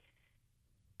keep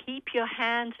your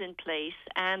hands in place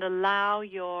and allow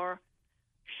your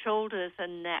shoulders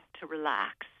and neck to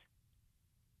relax.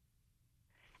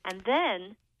 And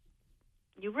then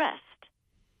you rest.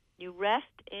 You rest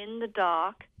in the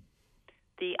dark.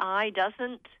 The eye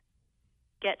doesn't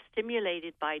get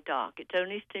stimulated by dark. It's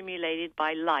only stimulated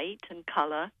by light and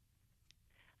color.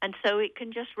 And so it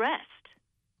can just rest.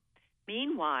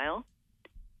 Meanwhile,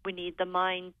 we need the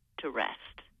mind to rest.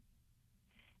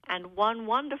 And one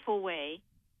wonderful way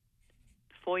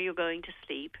before you're going to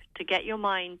sleep to get your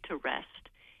mind to rest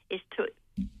is to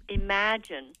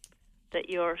imagine that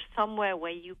you're somewhere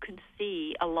where you can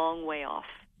see a long way off,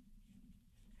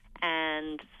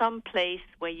 and some place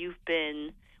where you've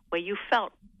been, where you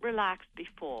felt relaxed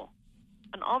before.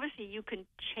 And obviously you can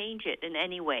change it in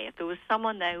any way. If there was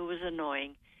someone there who was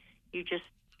annoying, you just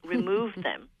remove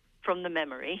them from the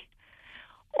memory.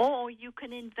 Or you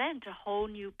can invent a whole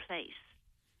new place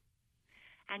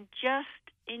and just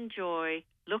enjoy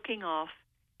looking off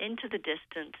into the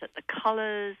distance at the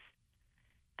colors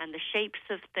and the shapes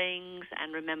of things,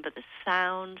 and remember the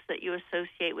sounds that you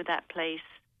associate with that place,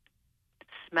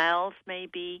 smells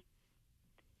maybe,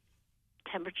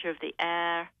 temperature of the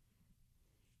air.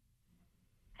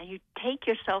 And you take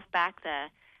yourself back there,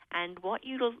 and what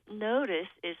you'll notice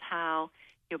is how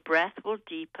your breath will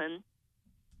deepen.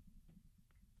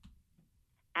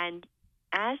 And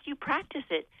as you practice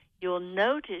it, you'll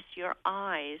notice your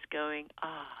eyes going,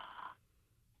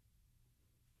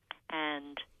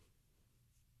 and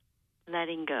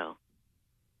letting go.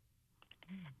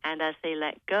 And as they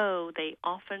let go, they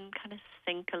often kind of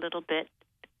sink a little bit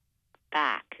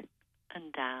back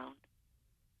and down.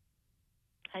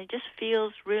 And it just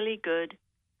feels really good.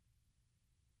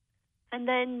 And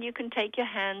then you can take your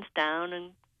hands down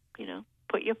and,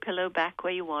 put your pillow back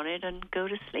where you want it and go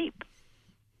to sleep.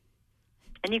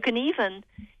 And you can even,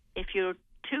 if you're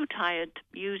too tired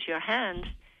to use your hands,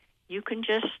 you can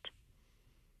just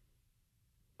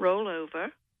roll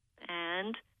over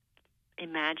and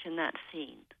imagine that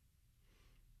scene.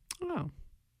 Oh.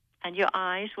 And your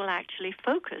eyes will actually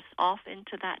focus off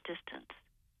into that distance.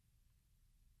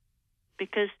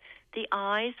 Because the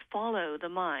eyes follow the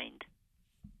mind.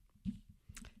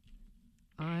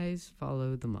 Eyes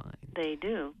follow the mind. They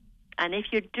do. And if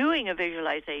you're doing a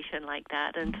visualization like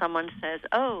that and someone says,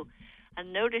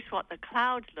 and notice what the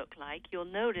clouds look like, you'll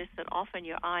notice that often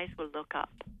your eyes will look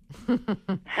up.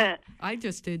 I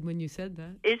just did when you said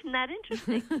that. Isn't that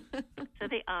interesting? So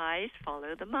the eyes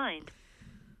follow the mind.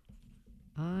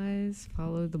 Eyes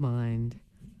follow the mind.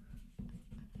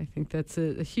 I think that's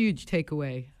a huge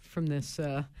takeaway from this,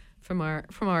 from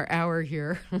our hour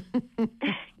here.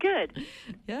 Good.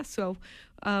 Yeah. So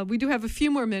we do have a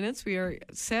few more minutes. We are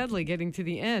sadly getting to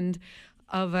the end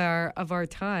of our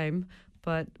time,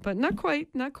 but not quite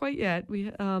yet.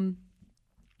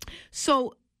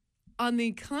 So on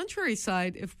the contrary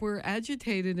side, if we're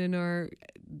agitated and are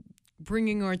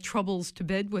bringing our troubles to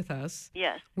bed with us,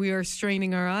 yes, we are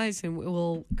straining our eyes, and it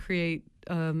will create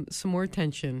some more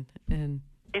tension. And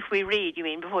if we read, you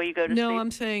mean, before you go to sleep? No, I'm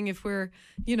saying if we're,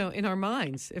 in our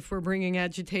minds, if we're bringing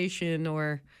agitation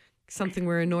or something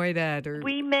we're annoyed at, or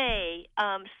we may.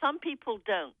 Some people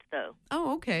don't, though.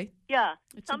 Oh, okay. Yeah,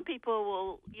 some people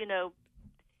will,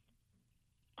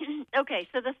 Okay,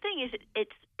 so the thing is,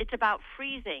 it's about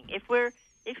freezing. If we're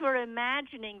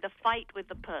imagining the fight with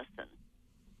the person,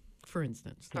 for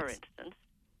instance,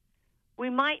 we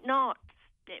might not.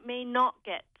 It may not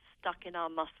get stuck in our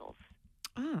muscles.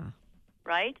 Ah.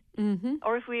 Right? Mm-hmm.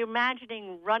 Or if we're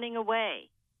imagining running away,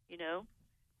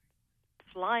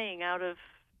 flying out of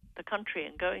the country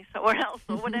and going somewhere else,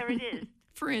 or whatever it is.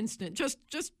 For instance, just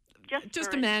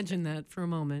for imagine that for a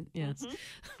moment. Yes.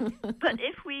 Mm-hmm. But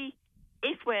if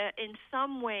we're in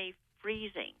some way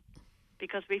freezing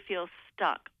because we feel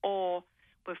stuck, or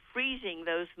we're freezing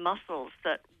those muscles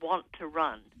that want to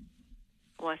run,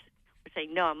 or we're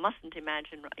saying, no, I mustn't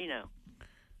imagine,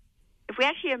 If we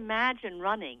actually imagine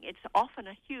running, it's often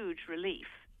a huge relief.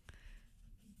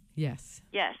 Yes.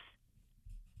 Yes.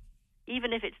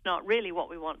 Even if it's not really what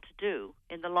we want to do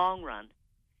in the long run,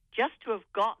 just to have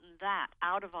gotten that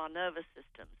out of our nervous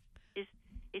systems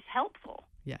is helpful.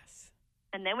 Yes.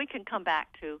 And then we can come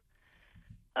back to,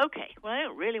 okay, well, I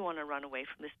don't really want to run away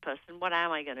from this person. What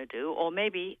am I going to do? Or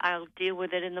maybe I'll deal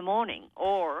with it in the morning.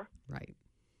 Or right.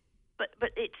 But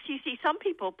it's, you see, some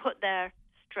people put their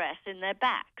stress in their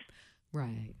backs.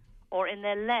 Right. Or in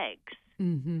their legs.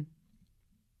 Mm-hmm.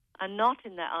 And not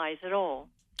in their eyes at all.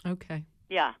 Okay.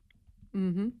 Yeah.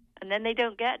 Mm-hmm. And then they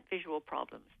don't get visual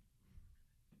problems.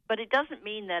 But it doesn't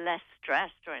mean they're less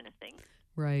stressed or anything.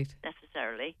 Right.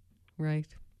 Necessarily. Right.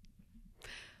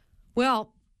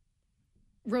 Well,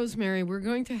 Rosemary, we're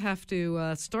going to have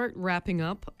to start wrapping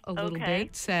up a little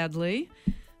bit, sadly.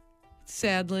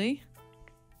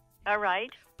 All right.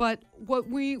 But what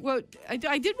I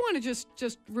did want to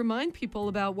just remind people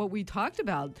about what we talked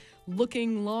about: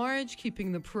 looking large,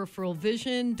 keeping the peripheral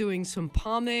vision, doing some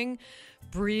palming,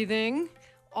 breathing.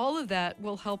 All of that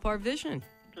will help our vision.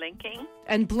 Blinking.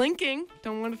 And blinking.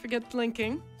 Don't want to forget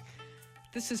blinking.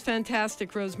 This is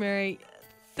fantastic, Rosemary.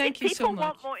 Thank you so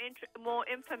much. If people want more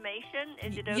information,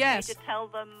 is it okay Yes. to tell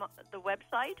them the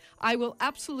website? I will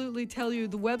absolutely tell you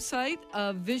the website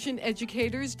of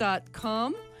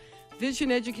visioneducators.com.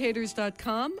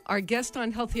 visioneducators.com. Our guest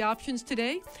on Healthy Options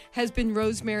today has been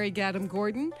Rosemary Gadam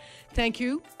Gordon. Thank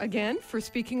you again for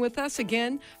speaking with us.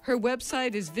 Again, her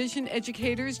website is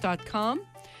visioneducators.com.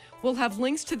 We'll have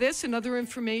links to this and other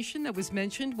information that was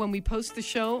mentioned when we post the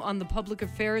show on the Public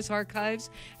Affairs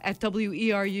Archives at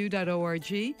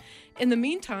weru.org. In the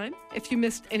meantime, if you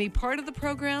missed any part of the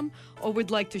program or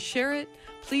would like to share it,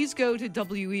 please go to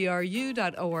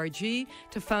weru.org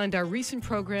to find our recent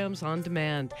programs on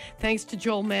demand. Thanks to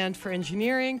Joel Mann for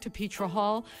engineering, to Petra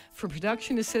Hall for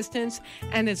production assistance,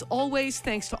 and as always,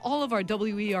 thanks to all of our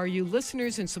WERU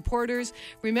listeners and supporters.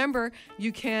 Remember,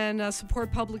 you can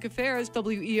support public affairs,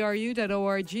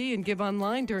 weru.org, and give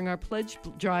online during our pledge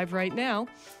drive right now.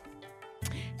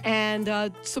 And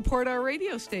support our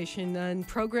radio station and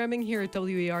programming here at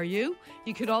WERU.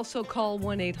 You could also call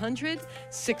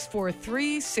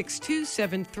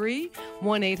 1-800-643-6273,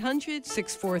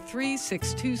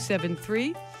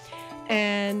 1-800-643-6273,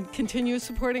 and continue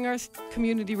supporting our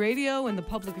community radio and the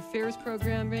public affairs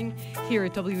programming here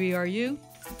at WERU.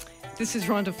 This is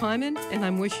Rhonda Feiman, and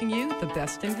I'm wishing you the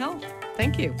best in health.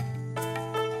 Thank you.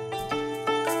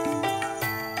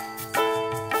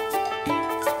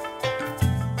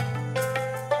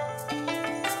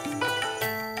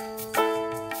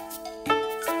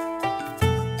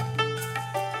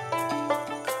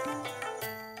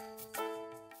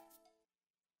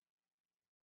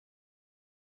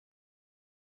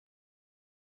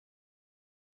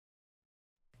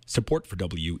 Support for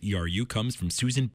WERU comes from Susan